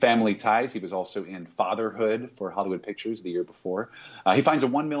in Family Ties. He was also in Fatherhood for Hollywood Pictures the year before. He finds a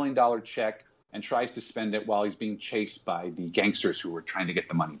 $1 million check and tries to spend it while he's being chased by the gangsters who were trying to get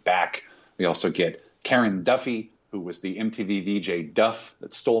the money back. We also get Karen Duffy, who was the MTV VJ Duff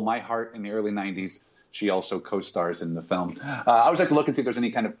that stole my heart in the early 90s. She also co-stars in the film. I always like to look and see if there's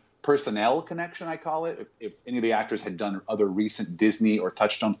any kind of personnel connection, I call it, if any of the actors had done other recent Disney or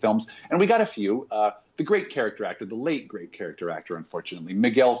Touchstone films. And we got a few. The great character actor, the late great character actor, unfortunately,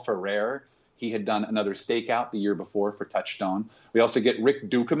 Miguel Ferrer. He had done Another Stakeout the year before for Touchstone. We also get Rick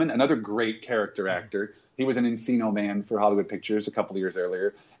Dukeman, another great character actor. He was an Encino Man for Hollywood Pictures a couple of years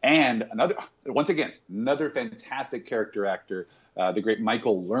earlier. And another fantastic character actor, the great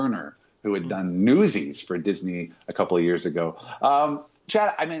Michael Lerner, who had done Newsies for Disney a couple of years ago.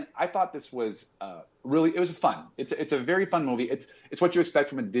 Chad, I mean, I thought this was it was fun. It's a very fun movie. It's what you expect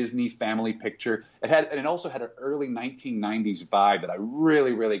from a Disney family picture. It also had an early 1990s vibe that I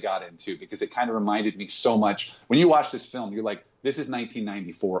really, really got into because it kind of reminded me so much. When you watch this film, you're like, this is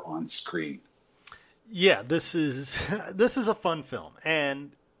 1994 on screen. Yeah, this is a fun film,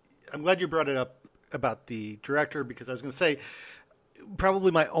 and I'm glad you brought it up about the director because I was going to say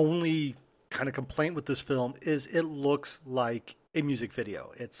probably my only kind of complaint with this film is it looks like a music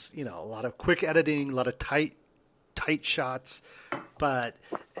video. It's, a lot of quick editing, a lot of tight shots, but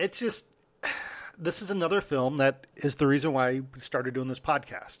it's just, this is another film that is the reason why we started doing this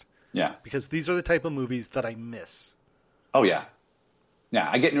podcast. Yeah. Because these are the type of movies that I miss. Oh, yeah. Yeah,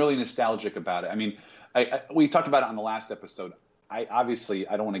 I get really nostalgic about it. I mean, we talked about it on the last episode. I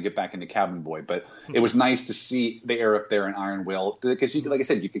don't want to get back into Cabin Boy, but it was nice to see the air up there in Iron Will because, like I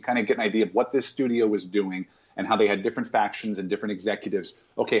said, you could kind of get an idea of what this studio was doing and how they had different factions and different executives.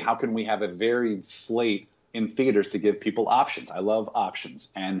 Okay, how can we have a varied slate in theaters to give people options? I love options.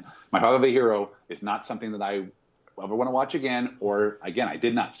 And My Father the Hero is not something that I ever want to watch again, or again, I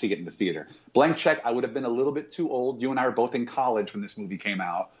did not see it in the theater. Blank Check, I would have been a little bit too old. You and I were both in college when this movie came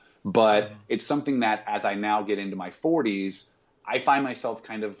out, but it's something that as I now get into my 40s, I find myself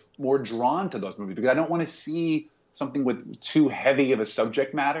kind of more drawn to those movies because I don't want to see something with too heavy of a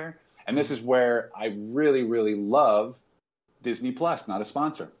subject matter. And this is where I really, really love Disney Plus, not a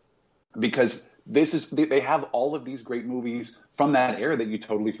sponsor, because they have all of these great movies from that era that you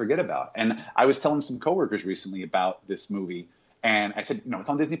totally forget about. And I was telling some coworkers recently about this movie, and I said, it's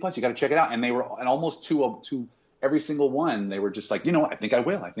on Disney Plus. You got to check it out. And they were, and almost to every single one, they were just like, I think I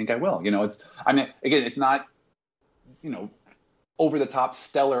will. It's not, over the top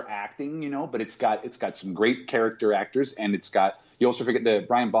stellar acting, but it's got some great character actors, and you also forget that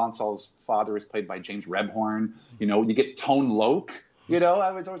Brian Bonsal's father is played by James Rebhorn. You get Tone Loc.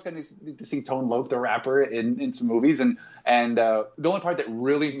 I was always going to see Tone Loc, the rapper, in some movies, and the only part that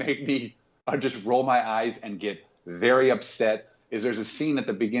really made me just roll my eyes and get very upset is there's a scene at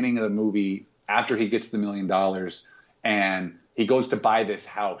the beginning of the movie after he gets the $1 million, and he goes to buy this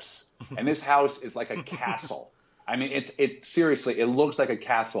house, and this house is like a castle. I mean, it seriously, it looks like a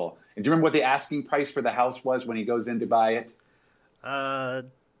castle. And do you remember what the asking price for the house was when he goes in to buy it?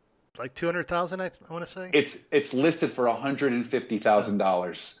 Like $200,000, I want to say. It's listed for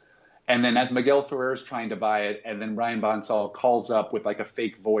 $150,000, and then as Miguel Ferrer's trying to buy it, and then Brian Bonsall calls up with like a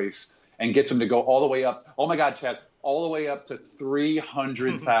fake voice and gets him to go all the way up. Oh my God, Chad! All the way up to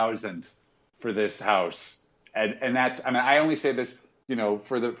 $300,000 for this house, and that's. I mean, I only say this,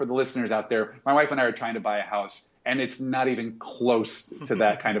 for the listeners out there. My wife and I are trying to buy a house, and it's not even close to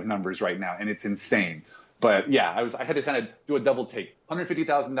that kind of numbers right now, and it's insane. But yeah, I had to kind of do a double take.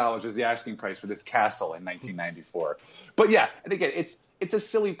 $150,000 was the asking price for this castle in 1994. But yeah, and again, it's a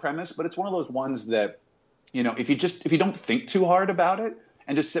silly premise, but it's one of those ones that, if you don't think too hard about it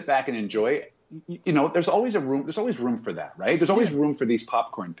and just sit back and enjoy it, there's always room for that, right? There's always room for these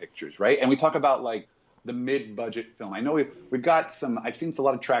popcorn pictures, right? And we talk about like the mid-budget film. I know we've got I've seen a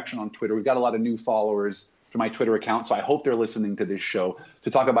lot of traction on Twitter. We've got a lot of new followers to my Twitter account, so I hope they're listening to this show to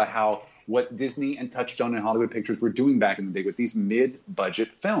talk about what Disney and Touchstone and Hollywood Pictures were doing back in the day with these mid-budget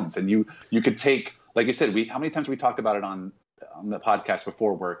films. And you could take, like you said, how many times we talked about it on the podcast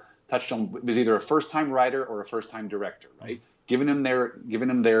before, where Touchstone was either a first-time writer or a first-time director, right? Giving them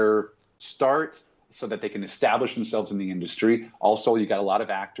their start so that they can establish themselves in the industry. Also, you got a lot of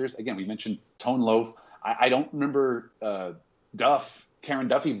actors. Again, we mentioned Tone Loc. I don't remember Karen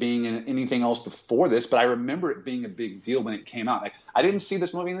Duffy being in anything else before this, but I remember it being a big deal when it came out. I didn't see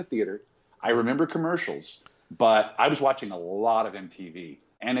this movie in the theater. I remember commercials, but I was watching a lot of MTV.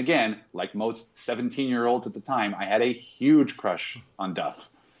 And again, like most 17-year-olds at the time, I had a huge crush on Duff.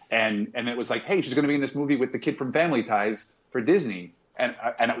 And it was like, hey, she's going to be in this movie with the kid from Family Ties for Disney. And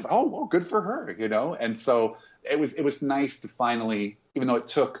it was, oh, well, good for her, And so it was nice to finally, even though it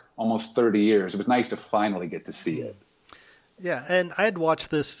took almost 30 years, it was nice to finally get to see it. Yeah, and I had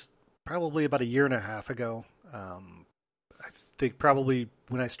watched this probably about a year and a half ago. I think probably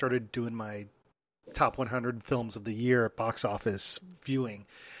when I started doing my top 100 films of the year box office viewing.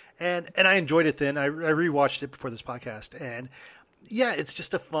 And I enjoyed it then. I rewatched it before this podcast. And yeah, it's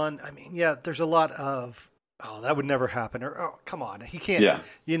just a fun, there's a lot of, oh, that would never happen. Or, oh, come on, he can't,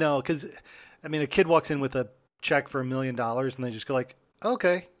 because, a kid walks in with a check for $1 million and they just go like,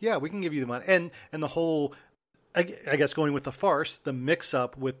 okay, yeah, we can give you the money. And the whole, I guess going with the farce, the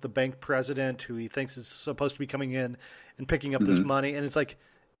mix-up with the bank president who he thinks is supposed to be coming in and picking up this money. And it's like,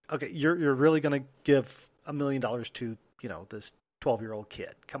 okay, you're really going to give $1 million to, this 12-year-old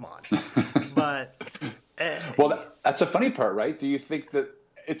kid. Come on. But well, that's a funny part, right? Do you think that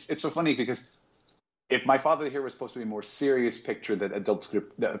it's so funny because if My Father the Hero was supposed to be a more serious picture that adults could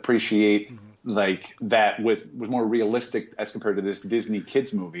appreciate, like that was more realistic as compared to this Disney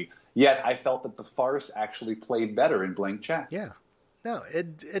kids movie, yet I felt that the farce actually played better in Blank Check. Yeah. No,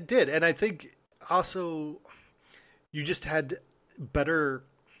 it did. And I think also you just had better,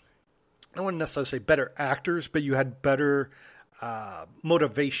 I don't want to necessarily say better actors, but you had better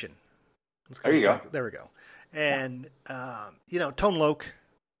motivation. There you go. There we go. And, Tone Loc,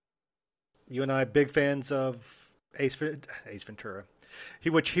 you and I big fans of Ace Ventura.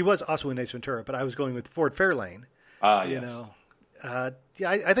 Which he was also in Ace Ventura, but I was going with Ford Fairlane. Yes. You know,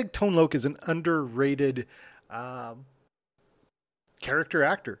 I think Tone Loc is an underrated character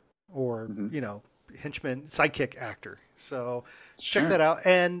actor, or you know, henchman, sidekick actor. So check that out.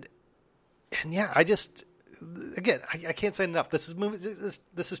 And yeah, I just again, I can't say enough. This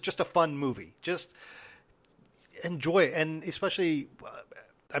is just a fun movie. Just enjoy it, and especially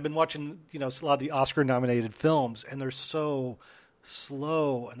I've been watching, you know, a lot of the Oscar-nominated films, and they're so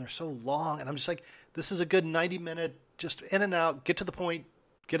slow and they're so long, and I'm just like, this is a good 90-minute, just in and out, get to the point,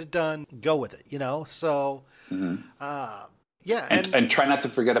 get it done, go with it, you know. So, yeah, and try not to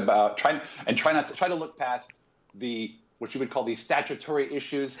forget about try to look past the what you would call the statutory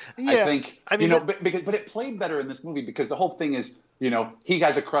issues. Yeah, I mean, you know, but it played better in this movie because the whole thing is, you know, he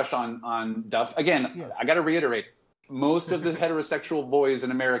has a crush on Duff. Again, I got to reiterate, most of the heterosexual boys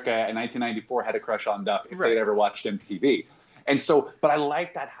in America in 1994 had a crush on Duff if they'd ever watched MTV. And so, but I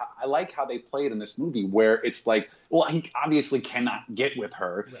like that. I like how they played in this movie, where it's like, well, he obviously cannot get with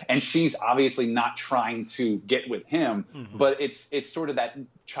her, and she's obviously not trying to get with him. But it's sort of that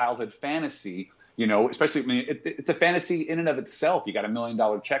childhood fantasy, you know. Especially, I mean, it's a fantasy in and of itself. You got $1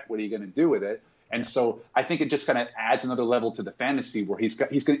 million check. What are you going to do with it? And so, I think it just kind of adds another level to the fantasy, where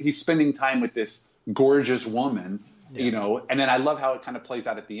he's spending time with this gorgeous woman. Yeah. You know, and then I love how it kind of plays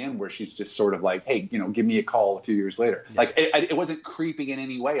out at the end, where she's just sort of like, hey, you know, give me a call a few years later. Yeah. Like it wasn't creeping in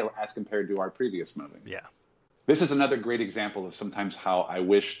any way as compared to our previous movie. Yeah. This is another great example of sometimes how I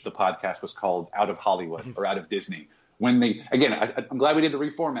wish the podcast was called Out of Hollywood or Out of Disney. When I'm glad we did the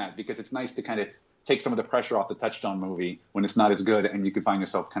reformat, because it's nice to kind of take some of the pressure off the Touchstone movie when it's not as good, and you can find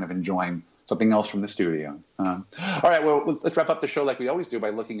yourself kind of enjoying something else from the studio. All right, well, let's wrap up the show like we always do by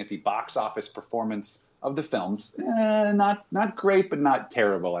looking at the box office performance of the films. Not great, but not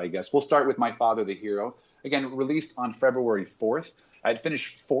terrible, I guess. We'll start with My Father the Hero. Again, released on February 4th. It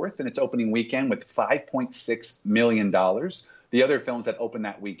finished fourth in its opening weekend with $5.6 million. The other films that opened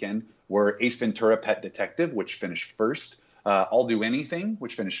that weekend were Ace Ventura: Pet Detective, which finished first. I'll Do Anything,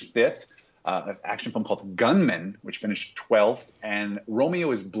 which finished fifth. An action film called Gunman, which finished 12th. And Romeo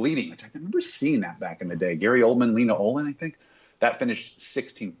is Bleeding, which I remember seeing that back in the day. Gary Oldman, Lena Olin, I think. That finished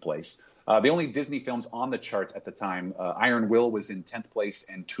 16th place. The only Disney films on the charts at the time, Iron Will was in 10th place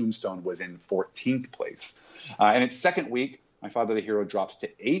and Tombstone was in 14th place. In its second week, My Father the Hero drops to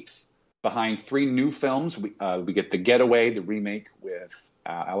 8th. Behind three new films, we get The Getaway, the remake with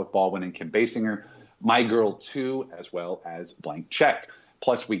Alec Baldwin and Kim Basinger, My Girl 2, as well as Blank Check.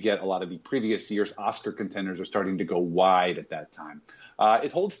 Plus, we get a lot of the previous year's Oscar contenders are starting to go wide at that time.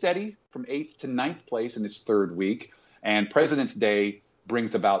 It holds steady from 8th to 9th place in its third week. And President's Day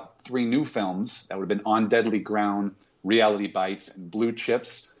brings about three new films that would have been On Deadly Ground, Reality Bites, and Blue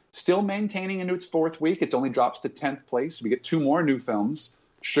Chips. Still maintaining into its fourth week. It only drops to 10th place. We get two more new films,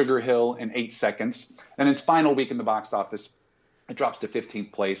 Sugar Hill and 8 Seconds. And its final week in the box office, it drops to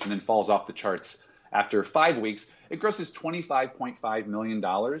 15th place and then falls off the charts after 5 weeks. It grosses $25.5 million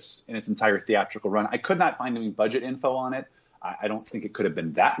in its entire theatrical run. I could not find any budget info on it. I don't think it could have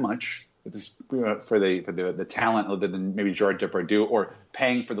been that much for the talent, other than maybe Gerard Depardieu, or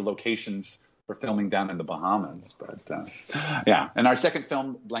paying for the locations for filming down in the Bahamas. But yeah. And our second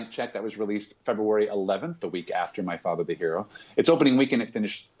film, Blank Check, that was released February 11th, the week after My Father the Hero. Its opening weekend, it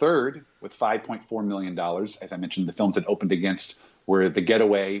finished third with $5.4 million. As I mentioned, the films it opened against were The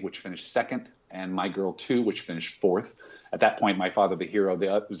Getaway, which finished second, and My Girl 2, which finished fourth. At that point, My Father the Hero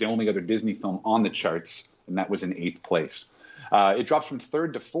was the only other Disney film on the charts, and that was in 8th place. It drops from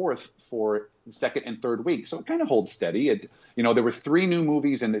third to fourth for the second and third week, so it kind of holds steady. There were three new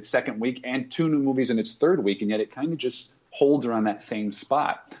movies in its second week and two new movies in its third week, and yet it kind of just holds around that same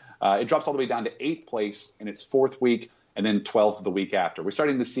spot. It drops all the way down to 8th place in its fourth week, and then 12th the week after. We're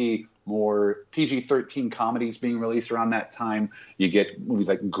starting to see more PG-13 comedies being released around that time. You get movies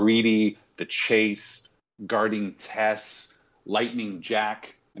like Greedy, The Chase, Guarding Tess, Lightning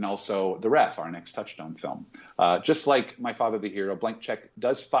Jack, and also The Ref, our next Touchstone film. Just like My Father the Hero, Blank Check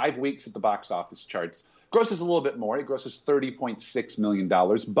does 5 weeks at the box office charts. Grosses a little bit more. It grosses $30.6 million.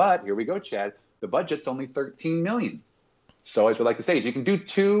 But here we go, Chad. The budget's only $13 million. So as we like to say, if you can do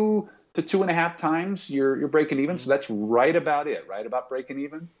 2 to 2.5 times, you're breaking even. So that's right about it, right about breaking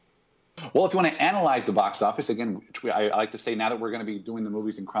even. Well, if you want to analyze the box office, again, I like to say now that we're going to be doing the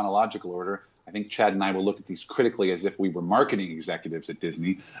movies in chronological order, I think Chad and I will look at these critically as if we were marketing executives at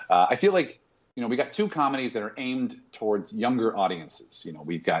Disney. I feel like, we got two comedies that are aimed towards younger audiences.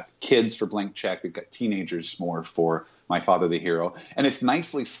 We've got kids for Blank Check. We've got teenagers more for My Father the Hero. And it's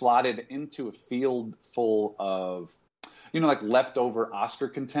nicely slotted into a field full of, like leftover Oscar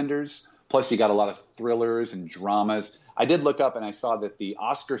contenders. Plus, you got a lot of thrillers and dramas. I did look up and I saw that the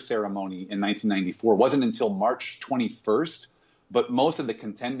Oscar ceremony in 1994 wasn't until March 21st, but most of the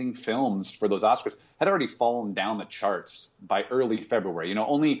contending films for those Oscars had already fallen down the charts by early February.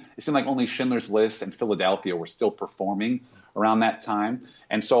 It seemed like only Schindler's List and Philadelphia were still performing around that time.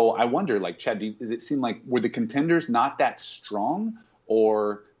 And so I wonder, like, Chad, does it seem like were the contenders not that strong,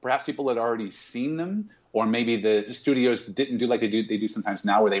 or perhaps people had already seen them, or maybe the studios didn't do like they do sometimes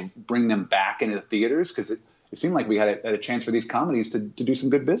now, where they bring them back into the theaters? Because it seemed like we had a chance for these comedies to do some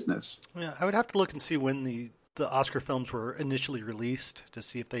good business. Yeah, I would have to look and see when the Oscar films were initially released to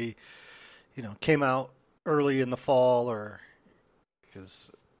see if they, came out early in the fall, or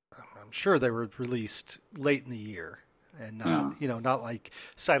because I'm sure they were released late in the year and not, not like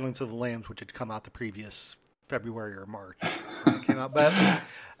Silence of the Lambs, which had come out the previous February or March when it came out. But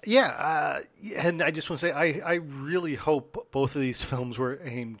yeah, and I just want to say I really hope both of these films were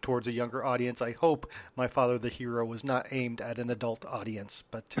aimed towards a younger audience. I hope My Father the Hero was not aimed at an adult audience.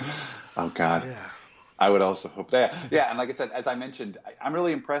 But oh God, yeah. I would also hope that. Yeah, and like I said, as I mentioned, I'm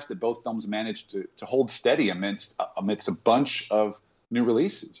really impressed that both films managed to hold steady amidst a bunch of new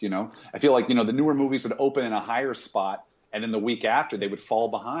releases. I feel like the newer movies would open in a higher spot, and then the week after they would fall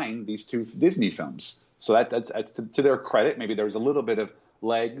behind these two Disney films. So that's to their credit. Maybe there was a little bit of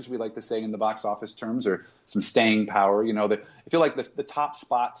legs, we like to say in the box office terms, or some staying power. I feel like the top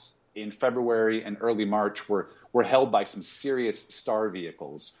spots in February and early March were held by some serious star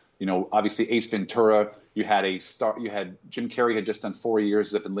vehicles. Obviously Ace Ventura, you had Jim Carrey had just done 4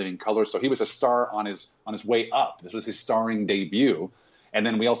 years of In Living Color, so he was a star on his way up. This was his starring debut. And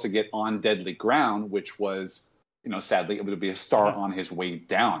then we also get On Deadly Ground, which was, sadly, it would be a star on his way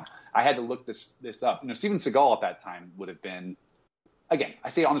down. I had to look this up. Steven Seagal at that time would have been, again, I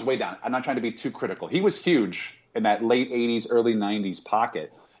say on his way down. I'm not trying to be too critical. He was huge in that late 80s, early 90s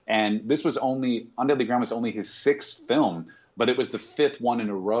pocket. And this was On Deadly Ground was only his 6th film, but it was the 5th one in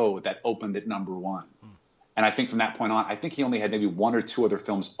a row that opened at number 1. And I think from that point on, I think he only had maybe 1 or 2 other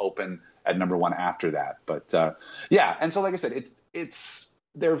films open at number 1 after that. But yeah, and so like I said,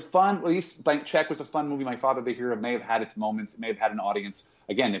 they're fun. At least Blank Check was a fun movie. My Father the Hero may have had its moments. It may have had an audience.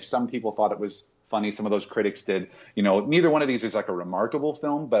 Again, if some people thought it was funny, some of those critics did. Neither one of these is like a remarkable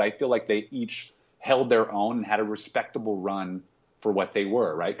film, but I feel like they each held their own and had a respectable run for what they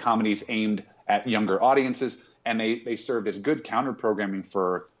were, right? Comedies aimed at younger audiences, and they served as good counter-programming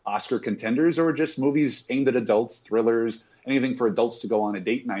for Oscar contenders, or just movies aimed at adults, thrillers, anything for adults to go on a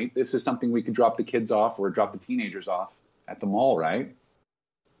date night. This is something we could drop the kids off or drop the teenagers off at the mall, right?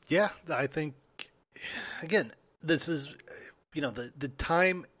 Yeah, I think, again, this is, the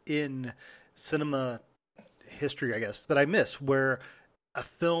time in cinema history, I guess, that I miss, where a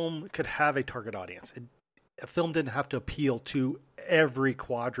film could have a target audience. A film didn't have to appeal to every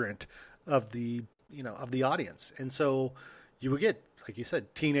quadrant of the audience. And so you would get, like you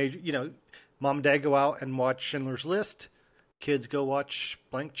said, teenage, mom and dad go out and watch Schindler's List. Kids go watch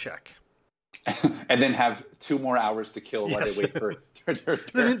Blank Check. And then have 2 more hours to kill while they wait for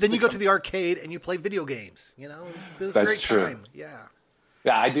then you go to the arcade and you play video games. It's a great time. Yeah.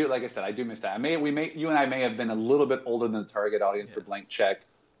 Yeah, I do. Like I said, I do miss that. You and I may have been a little bit older than the target audience for Blank Check,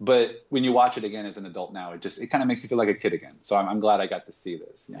 but when you watch it again as an adult now, it kind of makes you feel like a kid again. So I'm glad I got to see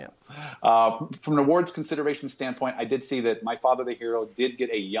this. From an awards consideration standpoint, I did see that My Father the Hero did get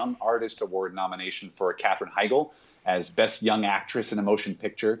a Young Artist Award nomination for Katherine Heigl as Best Young Actress in a Motion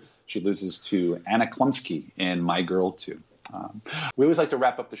Picture. She loses to Anna Chlumsky in My Girl 2. We always like to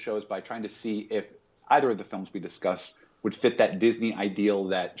wrap up the shows by trying to see if either of the films we discuss would fit that Disney ideal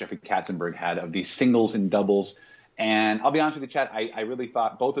that Jeffrey Katzenberg had of these singles and doubles. And I'll be honest with you, Chad, I really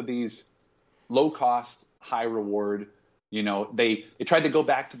thought both of these low cost, high reward, they tried to go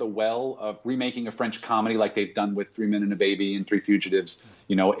back to the well of remaking a French comedy like they've done with 3 Men and a Baby and 3 Fugitives.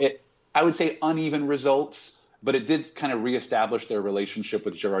 I would say uneven results, but it did kind of reestablish their relationship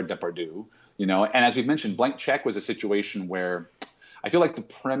with Gerard Depardieu. And as we've mentioned, Blank Check was a situation where I feel like the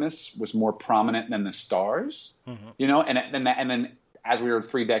premise was more prominent than the stars, and then as we were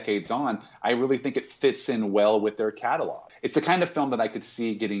 3 decades on, I really think it fits in well with their catalog. It's the kind of film that I could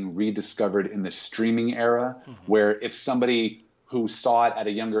see getting rediscovered in the streaming era, where if somebody who saw it at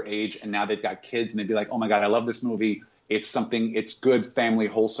a younger age and now they've got kids and they'd be like, oh my God, I love this movie. It's good family,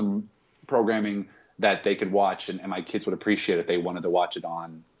 wholesome programming that they could watch, and my kids would appreciate it if they wanted to watch it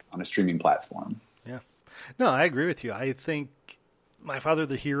on a streaming platform. Yeah. No, I agree with you. I think My Father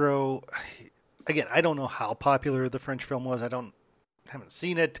the Hero, again, I don't know how popular the French film was. Haven't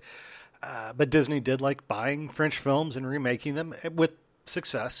seen it, but Disney did like buying French films and remaking them with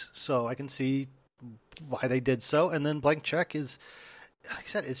success. So I can see why they did so. And then Blank Check is, like I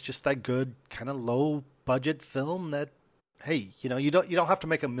said, it's just that good kind of low budget film that hey, you don't have to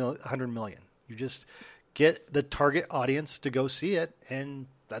make $100 million. You just get the target audience to go see it, and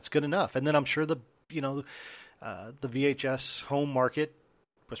that's good enough. And then I'm sure the VHS home market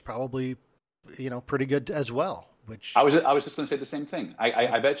was probably, pretty good as well. Which I was just going to say the same thing.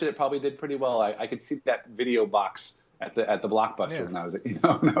 I bet you it probably did pretty well. I could see that video box at the Blockbuster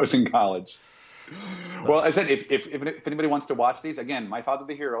when I was in college. Well, I said if anybody wants to watch these, again, My Father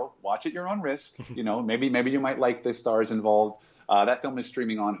the Hero, watch at your own risk. Maybe you might like the stars involved. That film is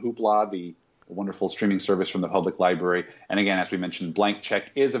streaming on Hoopla, the wonderful streaming service from the public library. And again, as we mentioned, Blank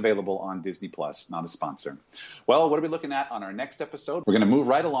Check is available on Disney Plus, not a sponsor. Well, what are we looking at on our next episode? We're going to move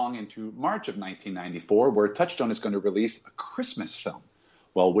right along into March of 1994, where Touchstone is going to release a Christmas film.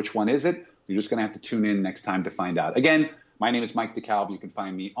 Well, which one is it? You're just going to have to tune in next time to find out. Again, my name is Mike DeKalb. You can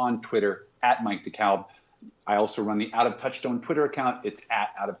find me on Twitter at Mike DeKalb. I also run the Out of Touchstone Twitter account. It's at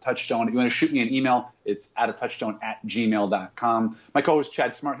Out of Touchstone. If you want to shoot me an email, it's outoftouchstone@gmail.com. My co-host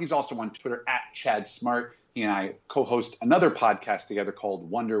Chad Smart, he's also on Twitter at Chad Smart. He and I co-host another podcast together called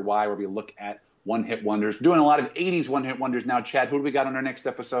Wonder Why, where we look at one-hit wonders. We're doing a lot of 80s one-hit wonders now. Chad, who do we got on our next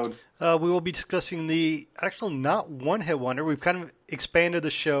episode? We will be discussing not one-hit wonder. We've kind of expanded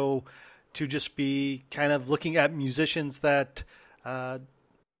the show to just be kind of looking at musicians that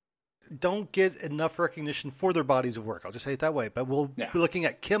don't get enough recognition for their bodies of work. I'll just say it that way. But we'll be looking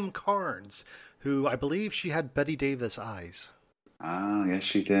at Kim Carnes, who I believe she had Betty Davis eyes. Oh, yes,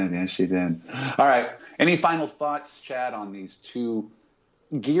 she did. Yes, she did. All right. Any final thoughts, Chad, on these two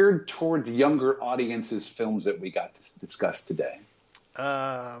geared towards younger audiences films that we got to discuss today?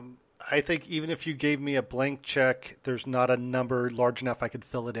 I think even if you gave me a blank check, there's not a number large enough I could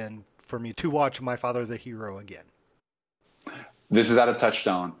fill it in for me to watch My Father the Hero again. This is Out of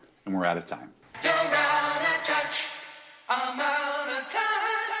Touchstone, and we're out of time. You're out of touch. I'm out of time.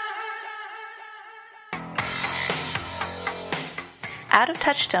 Out of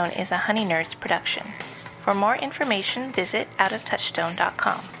Touchstone is a Honey Nerds production. For more information, visit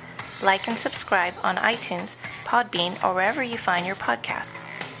outoftouchstone.com. Like and subscribe on iTunes, Podbean, or wherever you find your podcasts.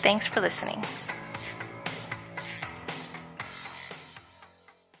 Thanks for listening.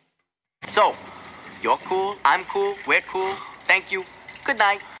 So, you're cool, I'm cool, we're cool. Thank you. Good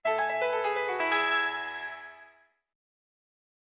night.